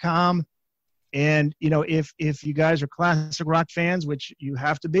 vanhalenstore.com. And, you know, if you guys are classic rock fans, which you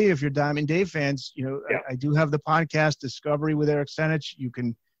have to be if you're Diamond Dave fans, you know, I do have the podcast Discovery with Eric Senich. You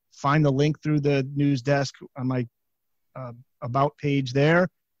can find the link through the news desk on my about page there.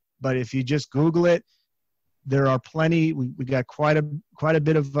 But if you just Google it, there are plenty. We got quite a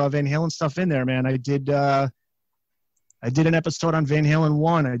bit of Van Halen stuff in there, man. I did an episode on Van Halen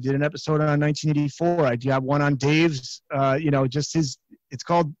 1. I did an episode on 1984. I got one on Dave's, you know, just it's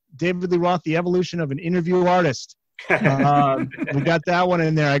called David Lee Roth, The Evolution of an Interview Artist. We got that one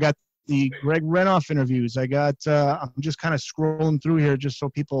in there. I got the Greg Renoff interviews. I got, I'm just kind of scrolling through here just so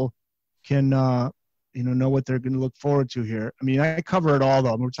people can, you know what they're going to look forward to here. I mean, I cover it all,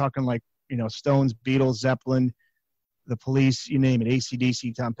 though. We're talking like, you know, Stones, Beatles, Zeppelin, the Police, you name it,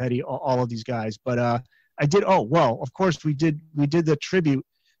 AC/DC, Tom Petty, all of these guys. But I did. Oh well, of course we did the tribute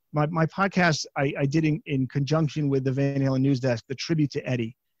my podcast I did in conjunction with the Van Halen News Desk, the tribute to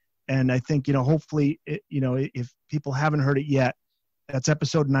Eddie. And I think, hopefully, if people haven't heard it yet, that's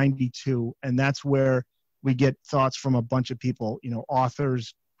episode 92. And that's where we get thoughts from a bunch of people,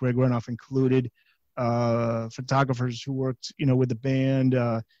 authors, Greg Renoff included, photographers who worked, with the band,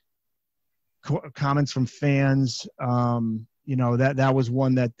 comments from fans. That was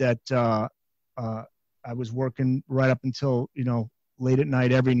one that I was working right up until, late at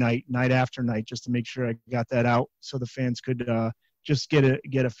night, every night, night after night, just to make sure I got that out so the fans could just get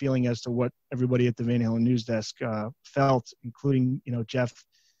a feeling as to what everybody at the Van Halen News Desk felt, including, Jeff,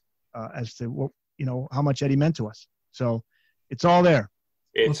 as to what, how much Eddie meant to us. So it's all there.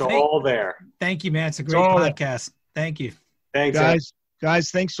 It's all there. Thank you, man. It's a great podcast. Thank you. Thanks, guys.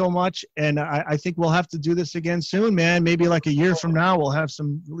 Thanks so much. And I think we'll have to do this again soon, man. Maybe like a year from now, we'll have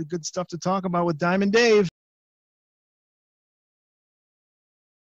some really good stuff to talk about with Diamond Dave.